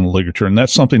DNA is on the ligature? And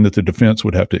that's something that the defense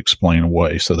would have to explain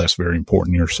away. So that's very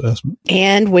important in your assessment.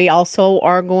 And we also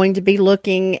are going to be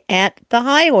looking at the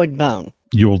hyoid bone.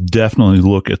 You'll definitely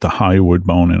look at the hyoid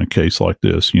bone in a case like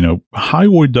this.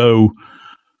 Hyoid, though,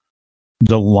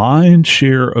 the lion's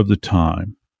share of the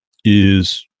time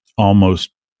is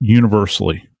almost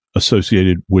universally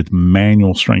associated with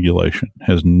manual strangulation.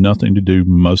 Has nothing to do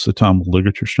most of the time with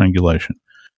ligature strangulation.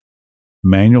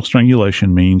 Manual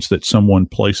strangulation means that someone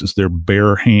places their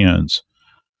bare hands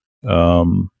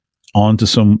onto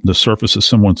the surface of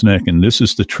someone's neck, and this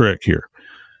is the trick here.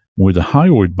 With the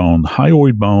hyoid bone,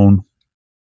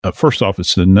 first off,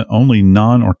 it's the only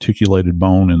non-articulated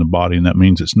bone in the body, and that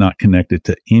means it's not connected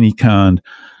to any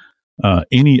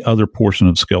other portion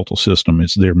of the skeletal system.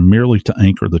 It's there merely to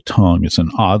anchor the tongue. It's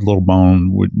an odd little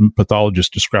bone.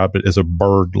 Pathologists describe it as a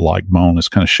bird-like bone. It's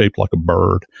kind of shaped like a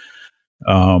bird.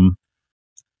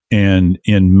 And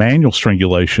in manual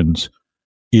strangulations,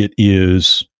 it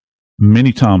is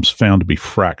many times found to be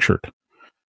fractured.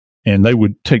 And they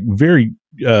would take very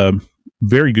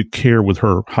good care with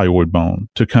her hyoid bone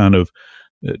to kind of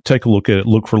take a look at it,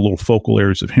 look for little focal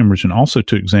areas of hemorrhage, and also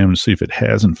to examine to see if it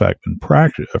has in fact been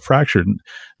fractured. And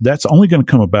that's only going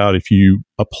to come about if you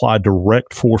apply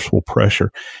direct forceful pressure.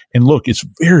 And look, it's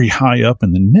very high up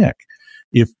in the neck.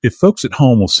 If folks at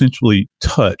home will essentially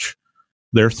touch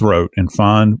their throat and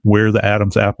find where the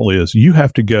Adam's apple is, you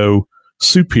have to go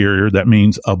superior. That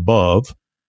means above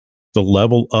the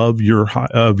level of your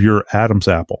Adam's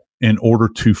apple in order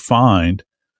to find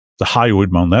the hyoid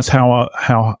bone. That's how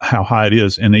high it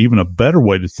is. And even a better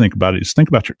way to think about it is think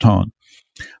about your tongue.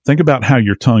 Think about how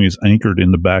your tongue is anchored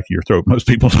in the back of your throat. Most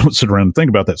people don't sit around and think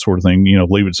about that sort of thing.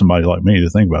 Leave it to somebody like me to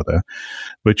think about that.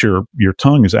 But your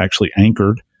tongue is actually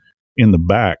anchored in the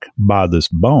back by this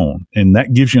bone. And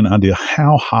that gives you an idea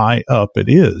how high up it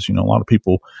is. A lot of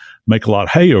people make a lot of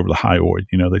hay over the hyoid.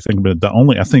 They think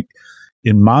about I think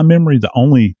in my memory, the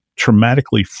only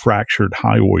traumatically fractured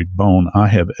hyoid bone I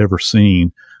have ever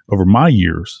seen over my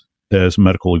years as a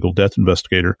medical legal death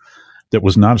investigator that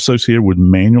was not associated with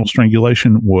manual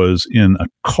strangulation was in a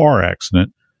car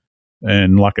accident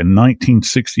and like a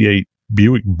 1968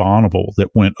 Buick Bonneville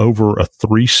that went over a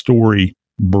 3-story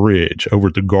bridge over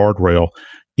the guardrail,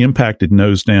 impacted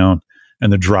nose down,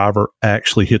 and the driver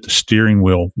actually hit the steering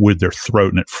wheel with their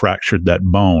throat and it fractured that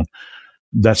bone.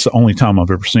 That's the only time I've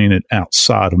ever seen it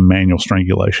outside of manual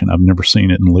strangulation. I've never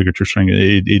seen it in ligature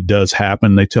strangulation. It does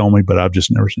happen, they tell me, but I've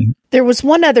just never seen it. There was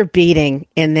one other beating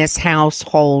in this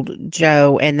household,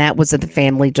 Joe, and that was of the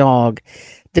family dog.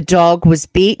 The dog was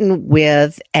beaten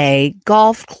with a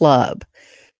golf club.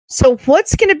 So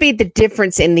what's going to be the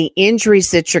difference in the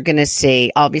injuries that you're going to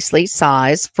see? Obviously,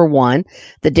 size, for one,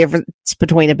 the difference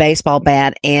between a baseball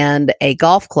bat and a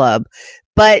golf club.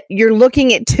 But you're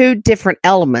looking at two different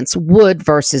elements, wood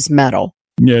versus metal.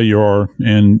 Yeah, you are.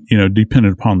 And,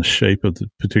 depending upon the shape of the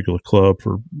particular club,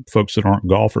 for folks that aren't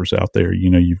golfers out there,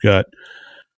 you've got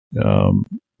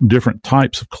different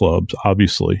types of clubs,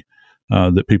 obviously,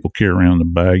 that people carry around in the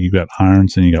bag. You've got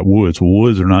irons and you got woods. Well,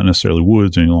 woods are not necessarily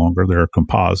woods any longer. They're a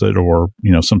composite or,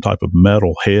 some type of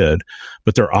metal head,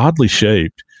 but they're oddly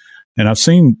shaped. And I've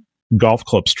seen golf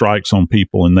club strikes on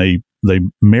people, and they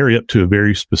marry up to a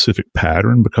very specific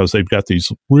pattern because they've got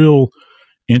these real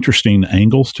interesting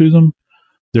angles to them.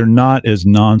 They're not as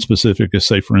non-specific as,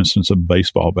 say, for instance, a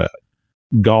baseball bat.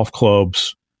 Golf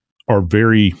clubs are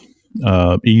very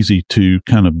easy to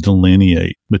kind of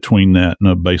delineate between that and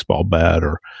a baseball bat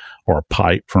or a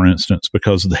pipe, for instance,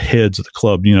 because of the heads of the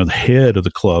club. The head of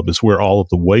the club is where all of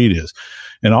the weight is.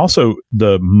 And also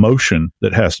the motion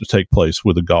that has to take place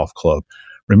with a golf club.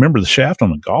 Remember, the shaft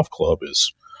on a golf club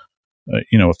is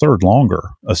a third longer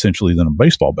essentially than a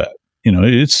baseball bat.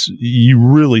 You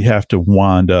really have to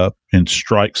wind up and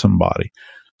strike somebody.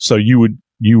 So you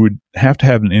would have to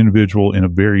have an individual in a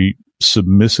very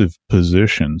submissive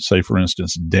position, say for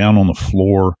instance, down on the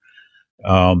floor.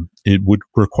 It would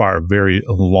require a very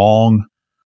long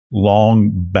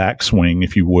backswing,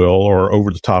 if you will, or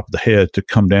over the top of the head to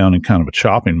come down in kind of a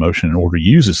chopping motion in order to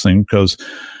use this thing because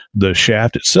the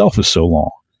shaft itself is so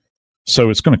long.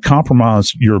 So it's going to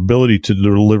compromise your ability to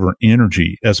deliver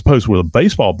energy, as opposed with a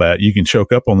baseball bat. You can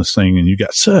choke up on this thing and you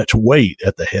got such weight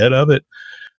at the head of it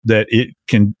that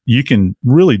you can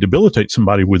really debilitate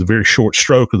somebody with a very short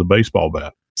stroke of the baseball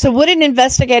bat. So would an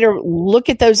investigator look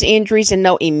at those injuries and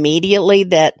know immediately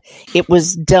that it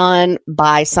was done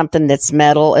by something that's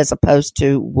metal as opposed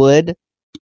to wood?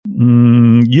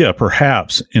 Yeah,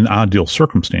 perhaps in ideal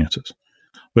circumstances.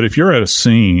 But if you're at a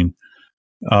scene,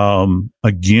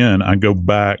 again, I go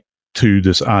back to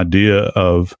this idea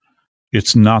of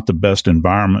it's not the best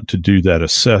environment to do that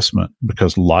assessment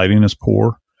because lighting is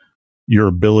poor. Your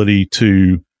ability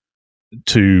to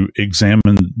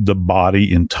examine the body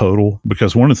in total,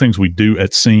 because one of the things we do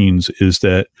at scenes is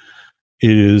that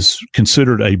it is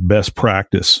considered a best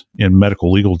practice in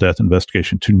medical legal death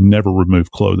investigation to never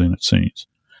remove clothing at scenes.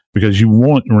 Because you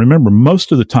want, remember,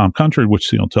 most of the time, contrary to what you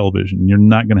see on television, you're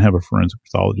not going to have a forensic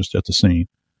pathologist at the scene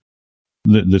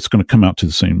that's going to come out to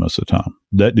the scene most of the time.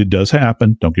 That it does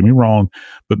happen, don't get me wrong,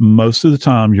 but most of the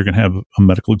time you're going to have a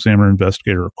medical examiner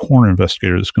investigator or coroner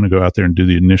investigator that's going to go out there and do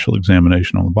the initial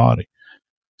examination on the body.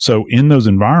 So in those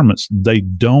environments, they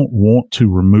don't want to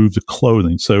remove the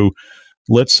clothing. So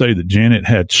let's say that Janet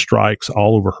had strikes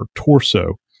all over her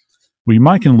torso. Well, you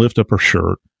might can lift up her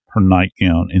shirt, her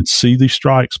nightgown, and see these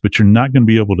strikes, but you're not going to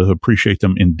be able to appreciate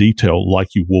them in detail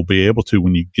like you will be able to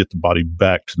when you get the body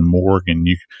back to the morgue and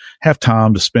you have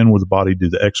time to spend with the body, do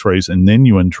the x-rays, and then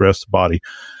you undress the body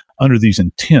under these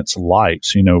intense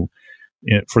lights. You know,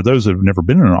 for those that have never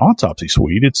been in an autopsy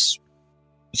suite, it's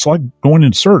like going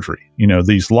into surgery. You know,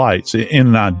 these lights in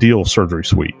an ideal surgery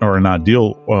suite or an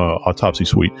ideal autopsy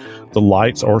suite, the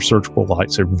lights are surgical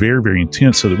lights. They're very, very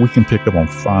intense so that we can pick up on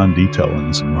fine detail in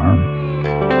this environment.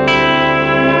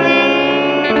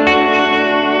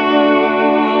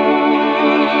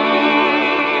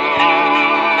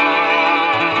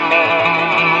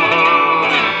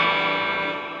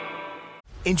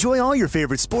 Enjoy all your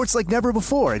favorite sports like never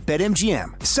before at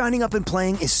BetMGM. Signing up and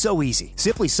playing is so easy.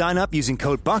 Simply sign up using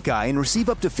code Buckeye and receive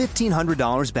up to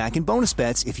 $1,500 back in bonus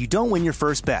bets if you don't win your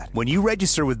first bet. When you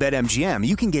register with BetMGM,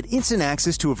 you can get instant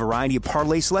access to a variety of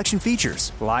parlay selection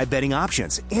features, live betting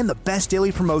options, and the best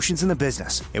daily promotions in the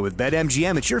business. And with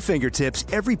BetMGM at your fingertips,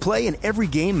 every play and every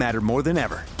game matter more than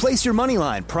ever. Place your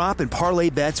moneyline, prop, and parlay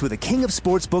bets with the king of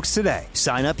sportsbooks today.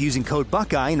 Sign up using code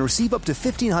Buckeye and receive up to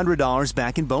 $1,500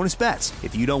 back in bonus bets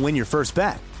if you don't win your first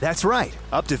bet. That's right,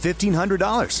 up to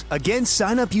 $1,500. Again,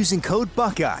 sign up using code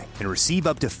Buckeye and receive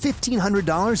up to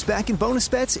 $1,500 back in bonus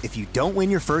bets if you don't win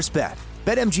your first bet.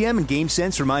 BetMGM and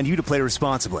GameSense remind you to play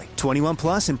responsibly. 21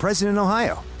 plus and present in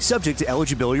Ohio. Subject to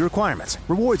eligibility requirements.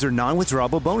 Rewards are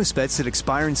non-withdrawable bonus bets that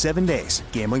expire in 7 days.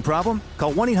 Gambling problem?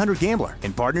 Call 1-800-GAMBLER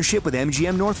in partnership with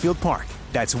MGM Northfield Park.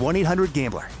 That's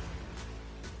 1-800-GAMBLER.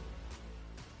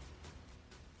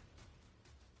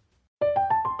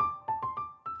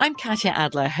 I'm Katya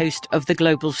Adler, host of The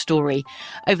Global Story.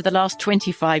 Over the last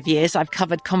 25 years, I've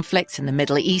covered conflicts in the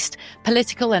Middle East,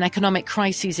 political and economic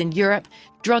crises in Europe,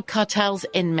 drug cartels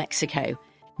in Mexico.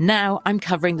 Now I'm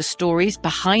covering the stories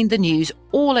behind the news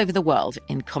all over the world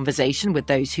in conversation with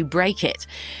those who break it.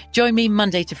 Join me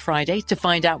Monday to Friday to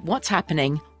find out what's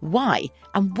happening, why,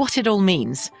 and what it all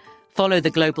means. Follow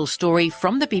The Global Story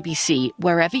from the BBC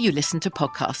wherever you listen to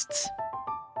podcasts.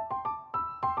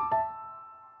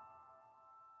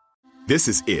 This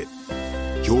is it.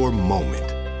 Your moment.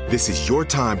 This is your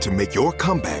time to make your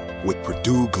comeback with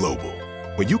Purdue Global.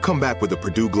 When you come back with a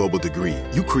Purdue Global degree,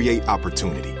 you create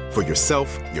opportunity for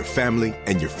yourself, your family,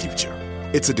 and your future.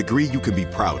 It's a degree you can be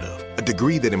proud of, a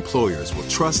degree that employers will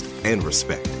trust and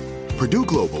respect. Purdue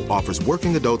Global offers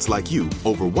working adults like you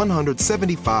over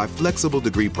 175 flexible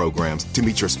degree programs to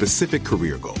meet your specific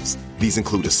career goals. These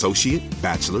include associate,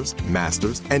 bachelor's,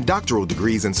 master's, and doctoral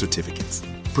degrees and certificates.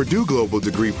 Purdue Global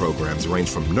degree programs range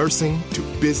from nursing to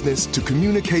business to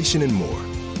communication and more.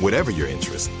 Whatever your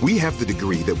interest, we have the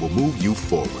degree that will move you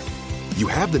forward. You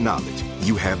have the knowledge,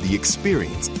 you have the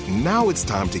experience. Now it's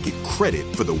time to get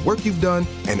credit for the work you've done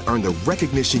and earn the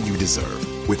recognition you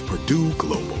deserve with Purdue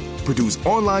Global, Purdue's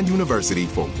online university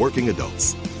for working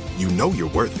adults. You know you're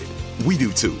worth it. We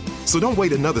do too. So don't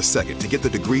wait another second to get the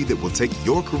degree that will take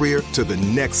your career to the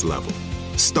next level.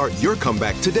 Start your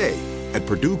comeback today at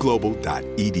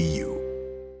purdueglobal.edu.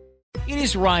 It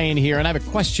is Ryan here, and I have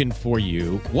a question for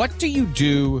you. What do you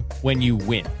do when you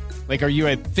win? Like, are you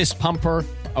a fist pumper,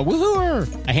 a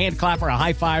woohooer, a hand clapper, a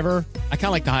high fiver? I kind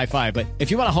of like the high five, but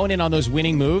if you want to hone in on those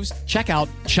winning moves, check out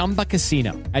Chumba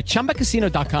Casino. At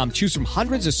ChumbaCasino.com, choose from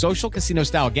hundreds of social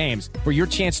casino-style games for your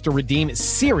chance to redeem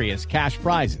serious cash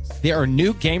prizes. There are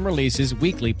new game releases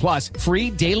weekly, plus free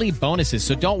daily bonuses.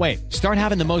 So don't wait. Start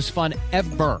having the most fun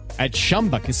ever at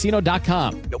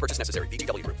ChumbaCasino.com. No purchase necessary.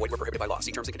 VGW. Void where prohibited by law.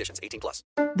 See terms and conditions. 18+.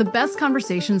 The best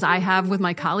conversations I have with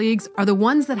my colleagues are the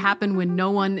ones that happen when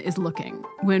no one is looking,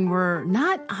 when we're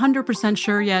not 100%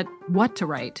 sure yet what to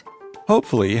write.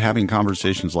 Hopefully, having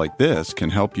conversations like this can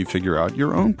help you figure out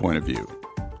your own point of view.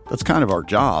 That's kind of our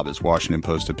job as Washington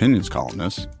Post opinions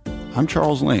columnists. I'm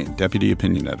Charles Lane, Deputy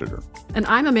Opinion Editor. And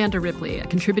I'm Amanda Ripley, a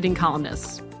contributing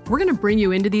columnist. We're going to bring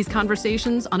you into these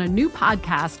conversations on a new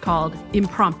podcast called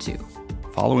Impromptu.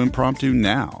 Follow Impromptu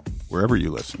now, wherever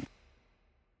you listen.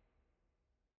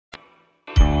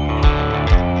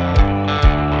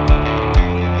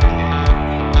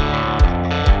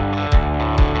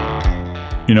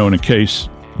 You know, in a case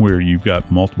where you've got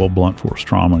multiple blunt force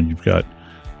trauma, you've got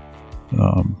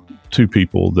two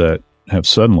people that have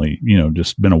suddenly,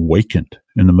 just been awakened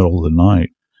in the middle of the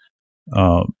night.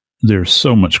 There's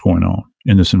so much going on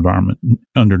in this environment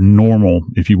under normal,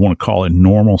 if you want to call it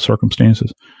normal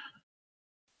circumstances.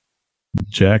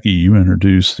 Jackie, you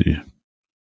introduced the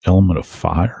element of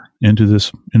fire into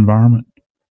this environment,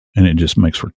 and it just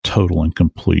makes for total and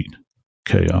complete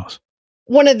chaos.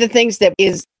 One of the things that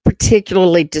is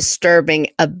particularly disturbing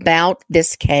about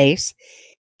this case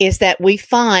is that we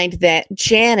find that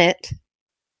Janet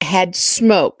had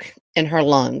smoke in her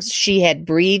lungs. She had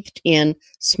breathed in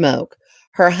smoke.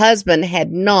 Her husband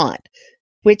had not,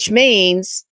 which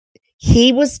means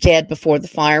he was dead before the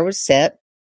fire was set.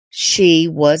 She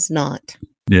was not.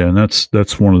 Yeah, and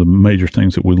that's one of the major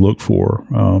things that we look for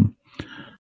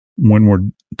when we're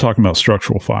talking about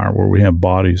structural fire, where we have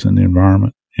bodies in the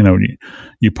environment.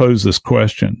 You pose this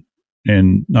question,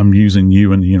 and I'm using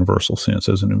you in the universal sense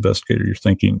as an investigator. You're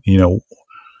thinking, you're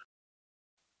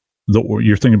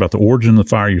thinking about the origin of the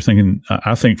fire. You're thinking,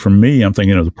 I think for me, I'm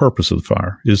thinking of the purpose of the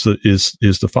fire. Is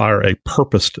the fire a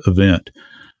purposed event,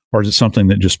 or is it something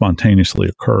that just spontaneously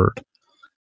occurred?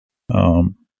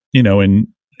 And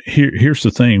here's the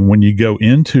thing: when you go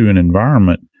into an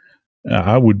environment,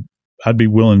 I'd be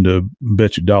willing to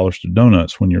bet you dollars to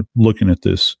donuts when you're looking at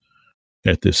this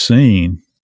scene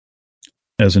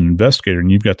as an investigator,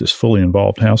 and you've got this fully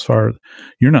involved house fire.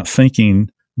 You're not thinking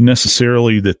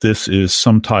necessarily that this is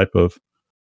some type of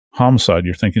homicide.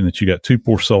 You're thinking that you got two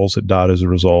poor souls that died as a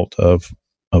result of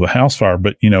a house fire.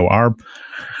 But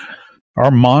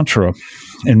our mantra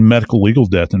in medical legal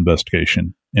death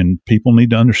investigation, and people need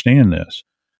to understand this,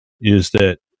 is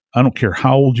that I don't care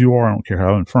how old you are, I don't care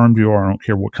how infirmed you are, I don't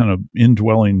care what kind of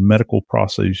indwelling medical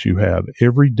process you have.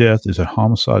 Every death is a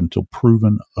homicide until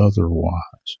proven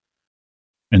otherwise.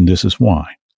 And this is why.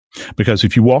 Because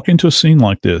if you walk into a scene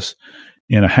like this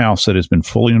in a house that has been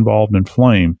fully involved in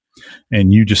flame,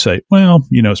 and you just say, well,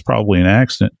 it's probably an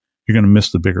accident, you're going to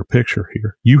miss the bigger picture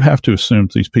here. You have to assume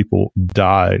these people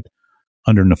died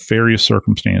under nefarious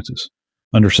circumstances,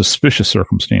 under suspicious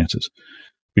circumstances.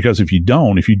 Because if you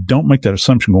don't make that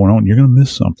assumption going on, you're going to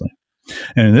miss something.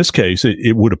 And in this case,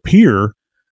 it would appear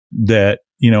that,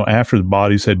 after the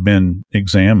bodies had been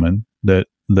examined, that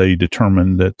they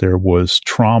determined that there was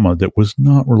trauma that was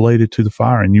not related to the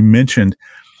fire. And you mentioned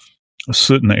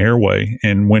soot in the airway.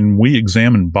 And when we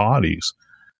examine bodies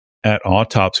at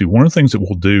autopsy, one of the things that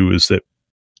we'll do is that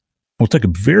we'll take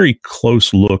a very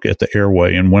close look at the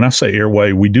airway. And when I say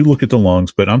airway, we do look at the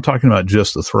lungs, but I'm talking about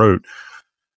just the throat.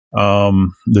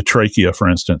 The trachea, for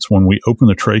instance, when we open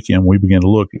the trachea and we begin to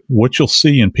look, what you'll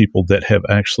see in people that have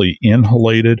actually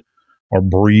inhalated or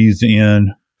breathed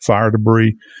in fire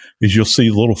debris is you'll see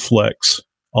little flecks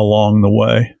along the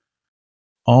way,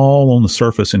 all on the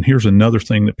surface. And here's another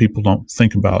thing that people don't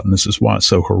think about, and this is why it's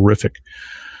so horrific.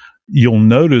 You'll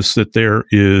notice that there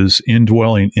is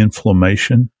indwelling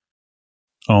inflammation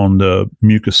on the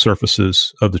mucous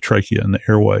surfaces of the trachea and the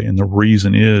airway. And the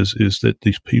reason is that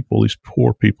these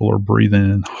poor people are breathing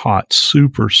in hot,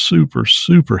 super, super,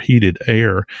 super heated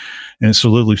air. And it's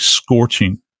literally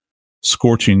scorching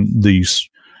these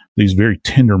very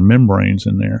tender membranes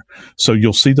in there. So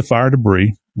you'll see the fire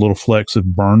debris, little flecks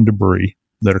of burned debris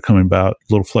that are coming about,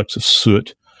 little flecks of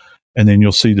soot. And then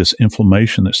you'll see this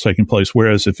inflammation that's taking place.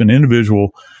 Whereas if an individual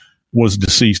was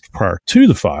deceased prior to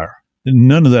the fire,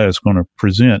 none of that is going to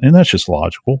present. And that's just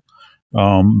logical,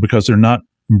 because they're not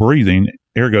breathing,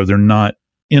 ergo they're not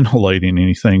inhalating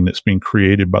anything that's being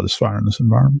created by this fire in this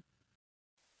environment.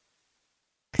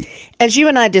 As you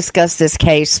and I discussed this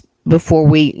case before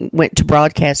we went to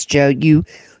broadcast, Joe, you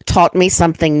taught me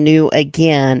something new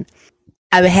again.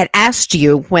 I had asked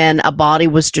you, when a body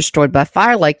was destroyed by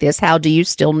fire like this, how do you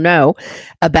still know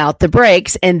about the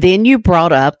breaks? And then you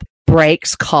brought up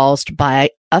breaks caused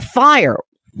by a fire.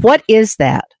 What is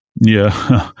that?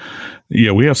 Yeah.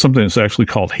 Yeah, we have something that's actually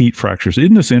called heat fractures.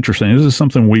 Isn't this interesting? This is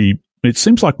something it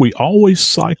seems like we always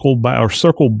circle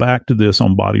back to this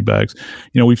on body bags.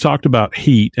 We've talked about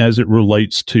heat as it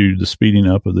relates to the speeding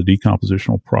up of the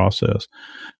decompositional process.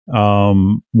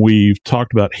 We've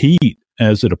talked about heat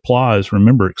as it applies.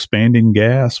 Remember, expanding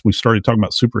gas. We started talking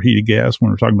about superheated gas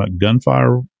when we're talking about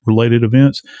gunfire related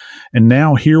events. And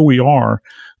now here we are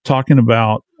talking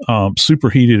about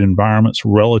superheated environments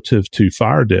relative to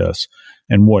fire deaths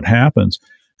and what happens.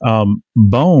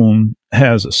 Bone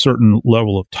has a certain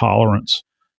level of tolerance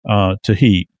to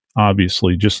heat,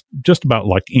 obviously, just about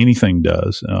like anything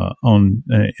does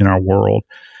in our world.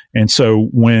 And so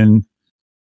when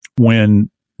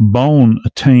bone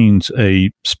attains a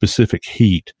specific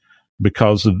heat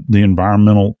because of the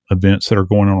environmental events that are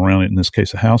going on around it, in this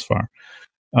case, a house fire,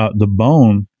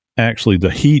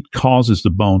 the heat causes the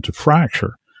bone to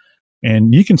fracture.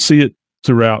 And you can see it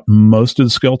throughout most of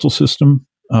the skeletal system,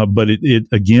 but it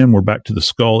again, we're back to the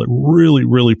skull. It really,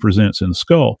 really presents in the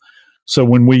skull. So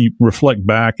when we reflect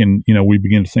back and, we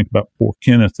begin to think about poor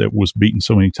Kenneth that was beaten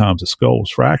so many times, the skull was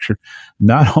fractured,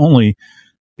 not only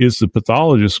is the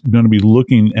pathologist going to be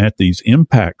looking at these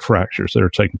impact fractures that are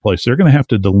taking place, they're going to have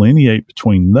to delineate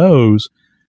between those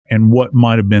and what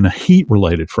might have been a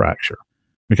heat-related fracture.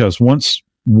 Because once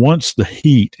the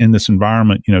heat in this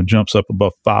environment, jumps up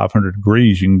above 500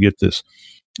 degrees, you can get these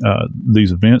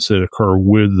events that occur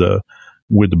with the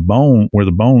bone, where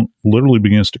the bone literally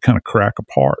begins to kind of crack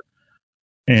apart.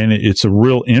 And it's a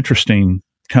real interesting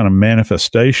kind of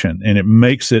manifestation, and it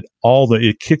makes it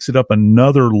it kicks it up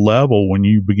another level when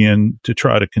you begin to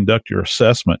try to conduct your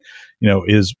assessment.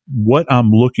 Is what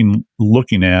I'm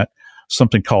looking at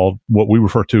something called what we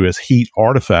refer to as heat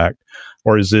artifact,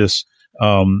 or is this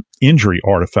injury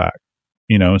artifact?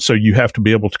 And so you have to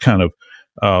be able to kind of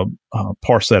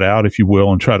parse that out, if you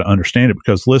will, and try to understand it.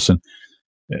 Because listen,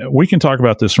 we can talk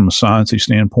about this from a sciencey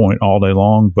standpoint all day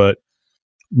long, but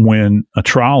when a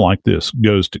trial like this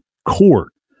goes to court,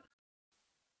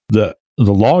 the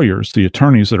lawyers, the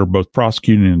attorneys that are both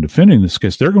prosecuting and defending this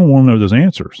case, they're going to want to know those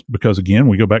answers. Because again,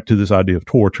 we go back to this idea of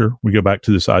torture. We go back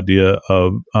to this idea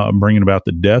of bringing about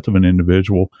the death of an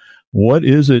individual. What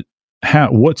is it?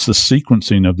 What's the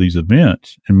sequencing of these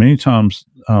events? And many times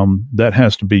that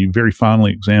has to be very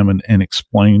finely examined and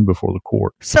explained before the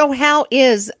court. So how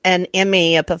is an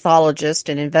ME, a pathologist,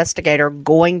 an investigator,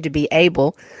 going to be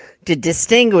able to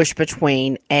distinguish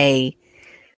between a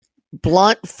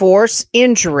blunt force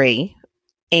injury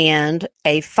and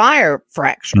a fire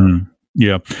fracture?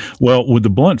 Yeah. Well, with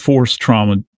the blunt force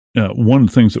trauma, one of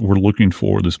the things that we're looking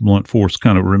for, this blunt force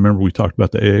remember we talked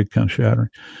about the egg kind of shattering.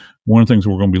 One of the things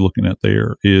we're going to be looking at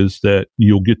there is that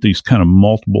you'll get these kind of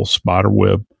multiple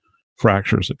spiderweb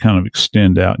fractures that kind of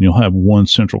extend out, and you'll have one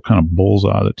central kind of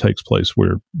bullseye that takes place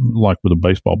where, like with a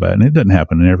baseball bat, and it doesn't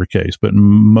happen in every case, but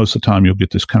most of the time you'll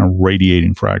get this kind of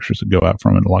radiating fractures that go out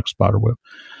from it like spiderweb.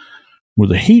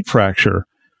 With a heat fracture,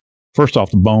 first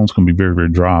off, the bone's going to be very, very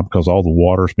dry because all the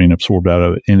water is being absorbed out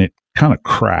of it, and it kind of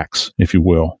cracks, if you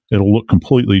will. It'll look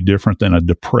completely different than a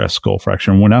depressed skull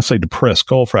fracture. And when I say depressed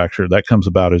skull fracture, that comes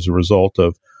about as a result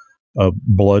of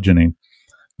bludgeoning.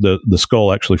 The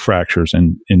skull actually fractures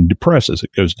and depresses.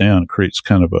 It goes down. It creates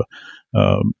kind of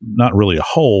not really a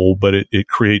hole, but it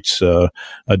creates a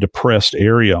depressed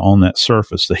area on that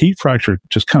surface. The heat fracture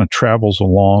just kind of travels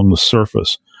along the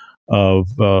surface of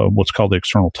what's called the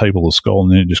external table of the skull,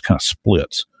 and then it just kind of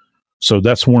splits. So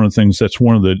that's one of the things, that's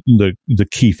one of the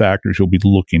key factors you'll be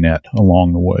looking at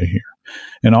along the way here.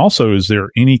 And also, is there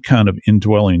any kind of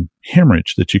indwelling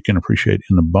hemorrhage that you can appreciate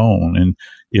in the bone? And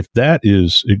if that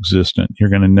is existent, you're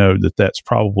going to know that that's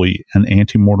probably an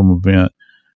antemortem event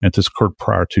and this occurred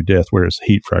prior to death, whereas the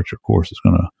heat fracture, of course, is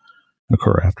going to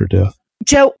occur after death.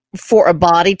 Joe, for a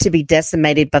body to be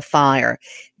decimated by fire,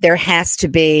 there has to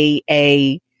be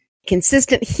a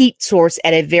consistent heat source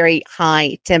at a very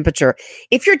high temperature.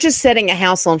 If you're just setting a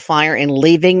house on fire and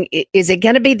leaving, is it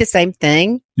going to be the same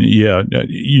thing? Yeah,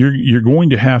 you're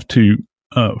going to have to,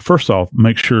 first off,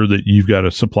 make sure that you've got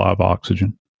a supply of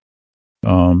oxygen,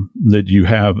 that you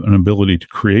have an ability to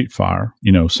create fire.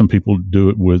 Some people do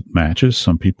it with matches.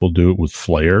 Some people do it with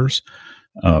flares.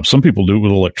 Some people do it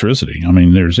with electricity. I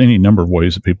mean, there's any number of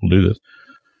ways that people do this.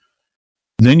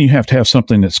 Then you have to have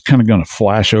something that's kind of going to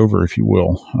flash over, if you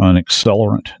will, an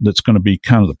accelerant that's going to be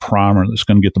kind of the primer that's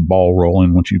going to get the ball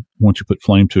rolling once you put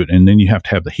flame to it. And then you have to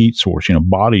have the heat source.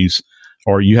 Bodies,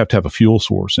 or you have to have a fuel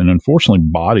source. And unfortunately,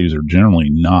 bodies are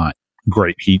generally not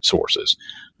great heat sources.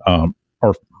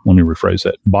 Or let me rephrase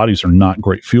that. Bodies are not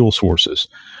great fuel sources.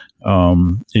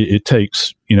 It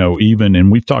takes, even,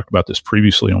 and we've talked about this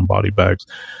previously on body bags,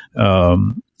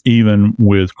 even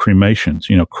with cremations,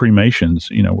 we're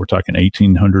talking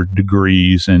 1800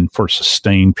 degrees and for a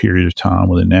sustained period of time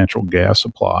with a natural gas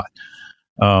supply.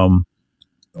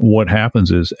 What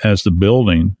happens is, as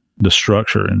the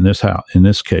structure in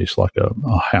this case, like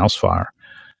a house fire,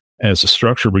 as the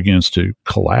structure begins to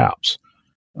collapse,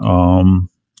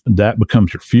 that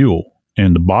becomes your fuel.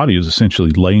 And the body is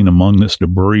essentially laying among this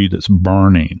debris that's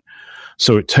burning.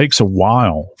 So it takes a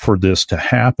while for this to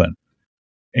happen.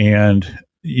 And,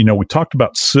 you know, we talked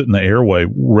about soot in the airway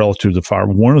relative to the fire.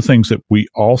 One of the things that we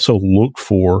also look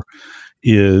for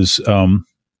is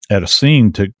at a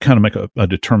scene to kind of make a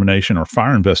determination, or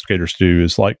fire investigators do,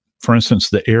 is like, for instance,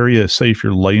 the area, say if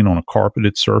you're laying on a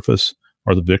carpeted surface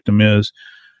or the victim is,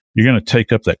 you're going to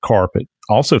take up that carpet.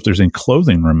 Also, if there's any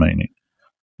clothing remaining,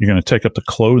 you're going to take up the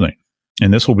clothing.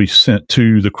 And this will be sent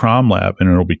to the crime lab and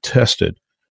it'll be tested.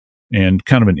 And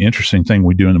kind of an interesting thing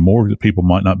we do in the morgue that people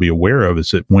might not be aware of is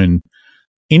that when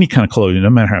any kind of clothing, no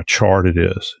matter how charred it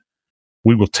is,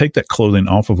 we will take that clothing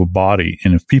off of a body.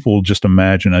 And if people will just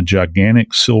imagine a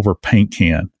gigantic silver paint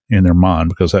can in their mind,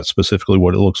 because that's specifically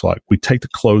what it looks like, we take the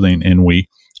clothing and we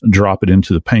drop it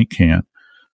into the paint can,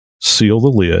 seal the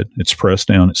lid, it's pressed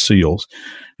down, it seals.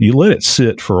 You let it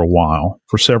sit for a while,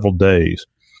 for several days.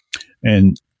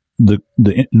 And the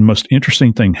most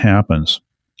interesting thing happens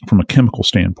from a chemical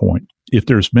standpoint. If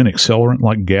there's been accelerant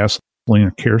like gasoline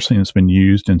or kerosene that's been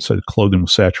used and so the clothing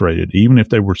was saturated, even if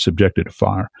they were subjected to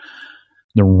fire,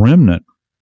 the remnant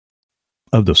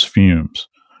of those fumes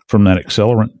from that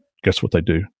accelerant, guess what they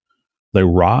do? They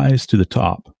rise to the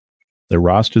top. They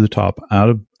rise to the top out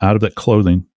of that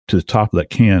clothing to the top of that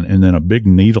can, and then a big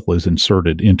needle is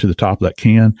inserted into the top of that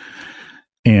can,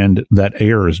 and that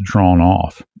air is drawn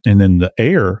off. And then the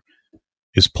air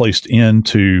is placed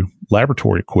into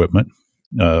laboratory equipment,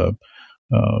 a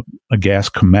gas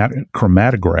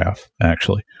chromatograph,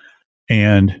 actually.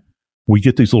 And we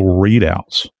get these little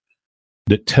readouts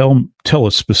that tell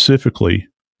us specifically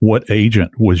what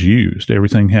agent was used.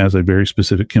 Everything has a very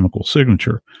specific chemical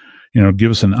signature, you know,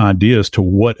 give us an idea as to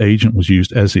what agent was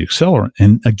used as the accelerant.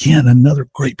 And again, another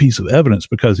great piece of evidence,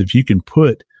 because if you can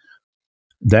put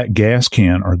that gas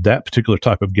can or that particular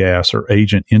type of gas or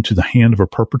agent into the hand of a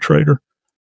perpetrator,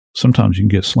 sometimes you can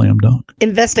get slam dunk.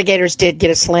 Investigators did get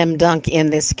a slam dunk in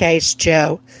this case,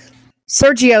 Joe.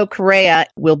 Sergio Correa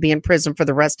will be in prison for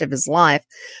the rest of his life.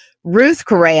 Ruth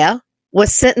Correa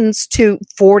was sentenced to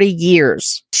 40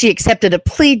 years. She accepted a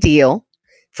plea deal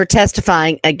for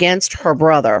testifying against her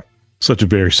brother. Such a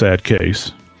very sad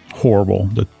case. Horrible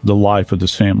that the life of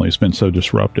this family has been so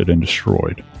disrupted and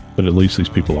destroyed. But at least these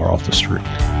people are off the street.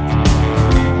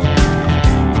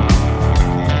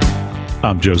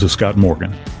 I'm Joseph Scott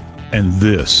Morgan, and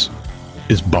this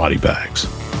is Body Bags.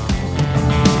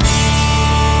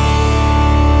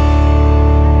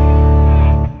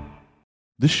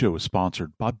 This show is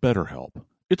sponsored by BetterHelp.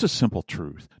 It's a simple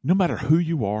truth. No matter who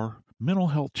you are, mental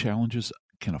health challenges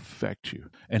can affect you,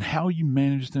 and how you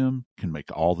manage them can make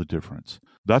all the difference.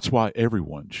 That's why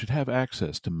everyone should have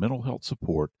access to mental health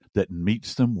support that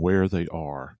meets them where they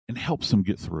are and helps them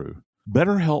get through.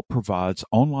 BetterHelp provides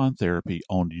online therapy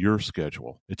on your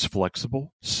schedule. It's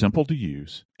flexible, simple to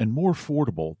use, and more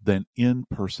affordable than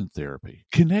in-person therapy.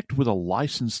 Connect with a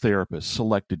licensed therapist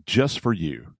selected just for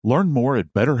you. Learn more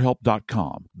at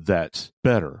BetterHelp.com. That's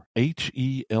better,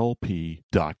 HELP.com.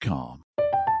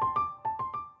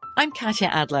 I'm Katya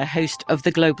Adler, host of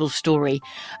The Global Story.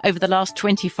 Over the last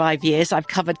 25 years, I've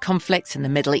covered conflicts in the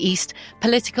Middle East,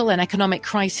 political and economic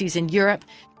crises in Europe,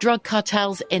 drug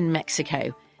cartels in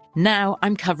Mexico. Now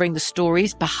I'm covering the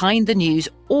stories behind the news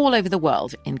all over the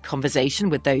world in conversation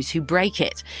with those who break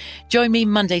it. Join me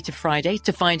Monday to Friday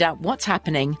to find out what's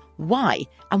happening, why,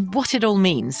 and what it all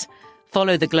means.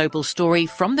 Follow The Global Story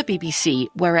from the BBC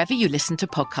wherever you listen to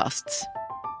podcasts.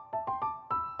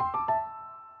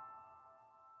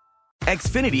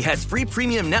 Xfinity has free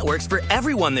premium networks for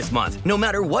everyone this month, no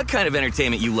matter what kind of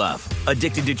entertainment you love.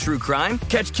 Addicted to true crime?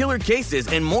 Catch killer cases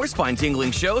and more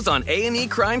spine-tingling shows on A&E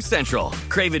Crime Central.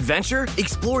 Crave adventure?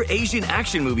 Explore Asian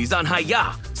action movies on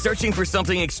Hi-Ya. Searching for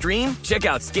something extreme? Check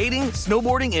out skating,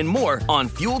 snowboarding, and more on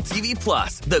Fuel TV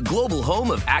Plus, the global home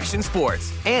of action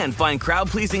sports. And find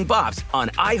crowd-pleasing bops on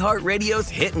iHeartRadio's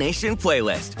Hit Nation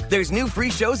playlist. There's new free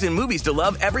shows and movies to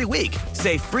love every week.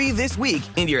 Say free this week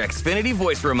in your Xfinity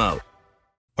voice remote.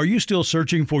 Are you still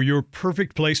searching for your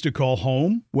perfect place to call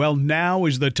home? Well, now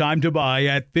is the time to buy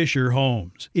at Fisher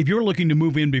Homes. If you're looking to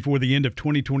move in before the end of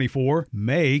 2024,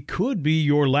 May could be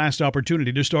your last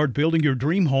opportunity to start building your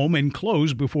dream home and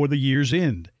close before the year's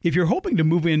end. If you're hoping to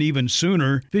move in even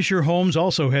sooner, Fisher Homes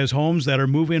also has homes that are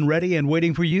move-in ready and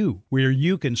waiting for you, where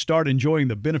you can start enjoying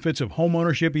the benefits of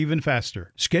homeownership even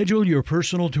faster. Schedule your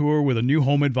personal tour with a new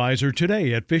home advisor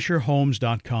today at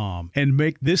FisherHomes.com and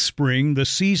make this spring the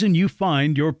season you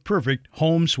find your perfect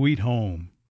home sweet home.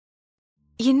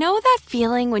 You know that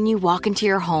feeling when you walk into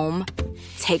your home,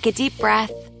 take a deep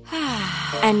breath,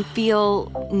 and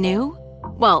feel new?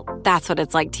 Well, that's what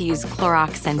it's like to use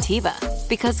Clorox Scentiva.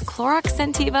 Because Clorox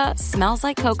Scentiva smells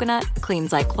like coconut,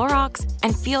 cleans like Clorox,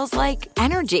 and feels like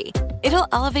energy. It'll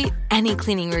elevate any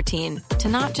cleaning routine to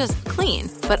not just clean,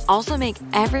 but also make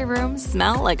every room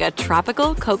smell like a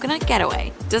tropical coconut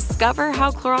getaway. Discover how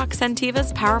Clorox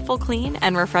Scentiva's powerful clean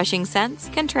and refreshing scents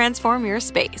can transform your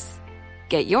space.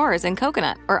 Get yours in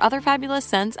coconut or other fabulous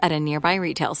scents at a nearby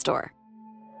retail store.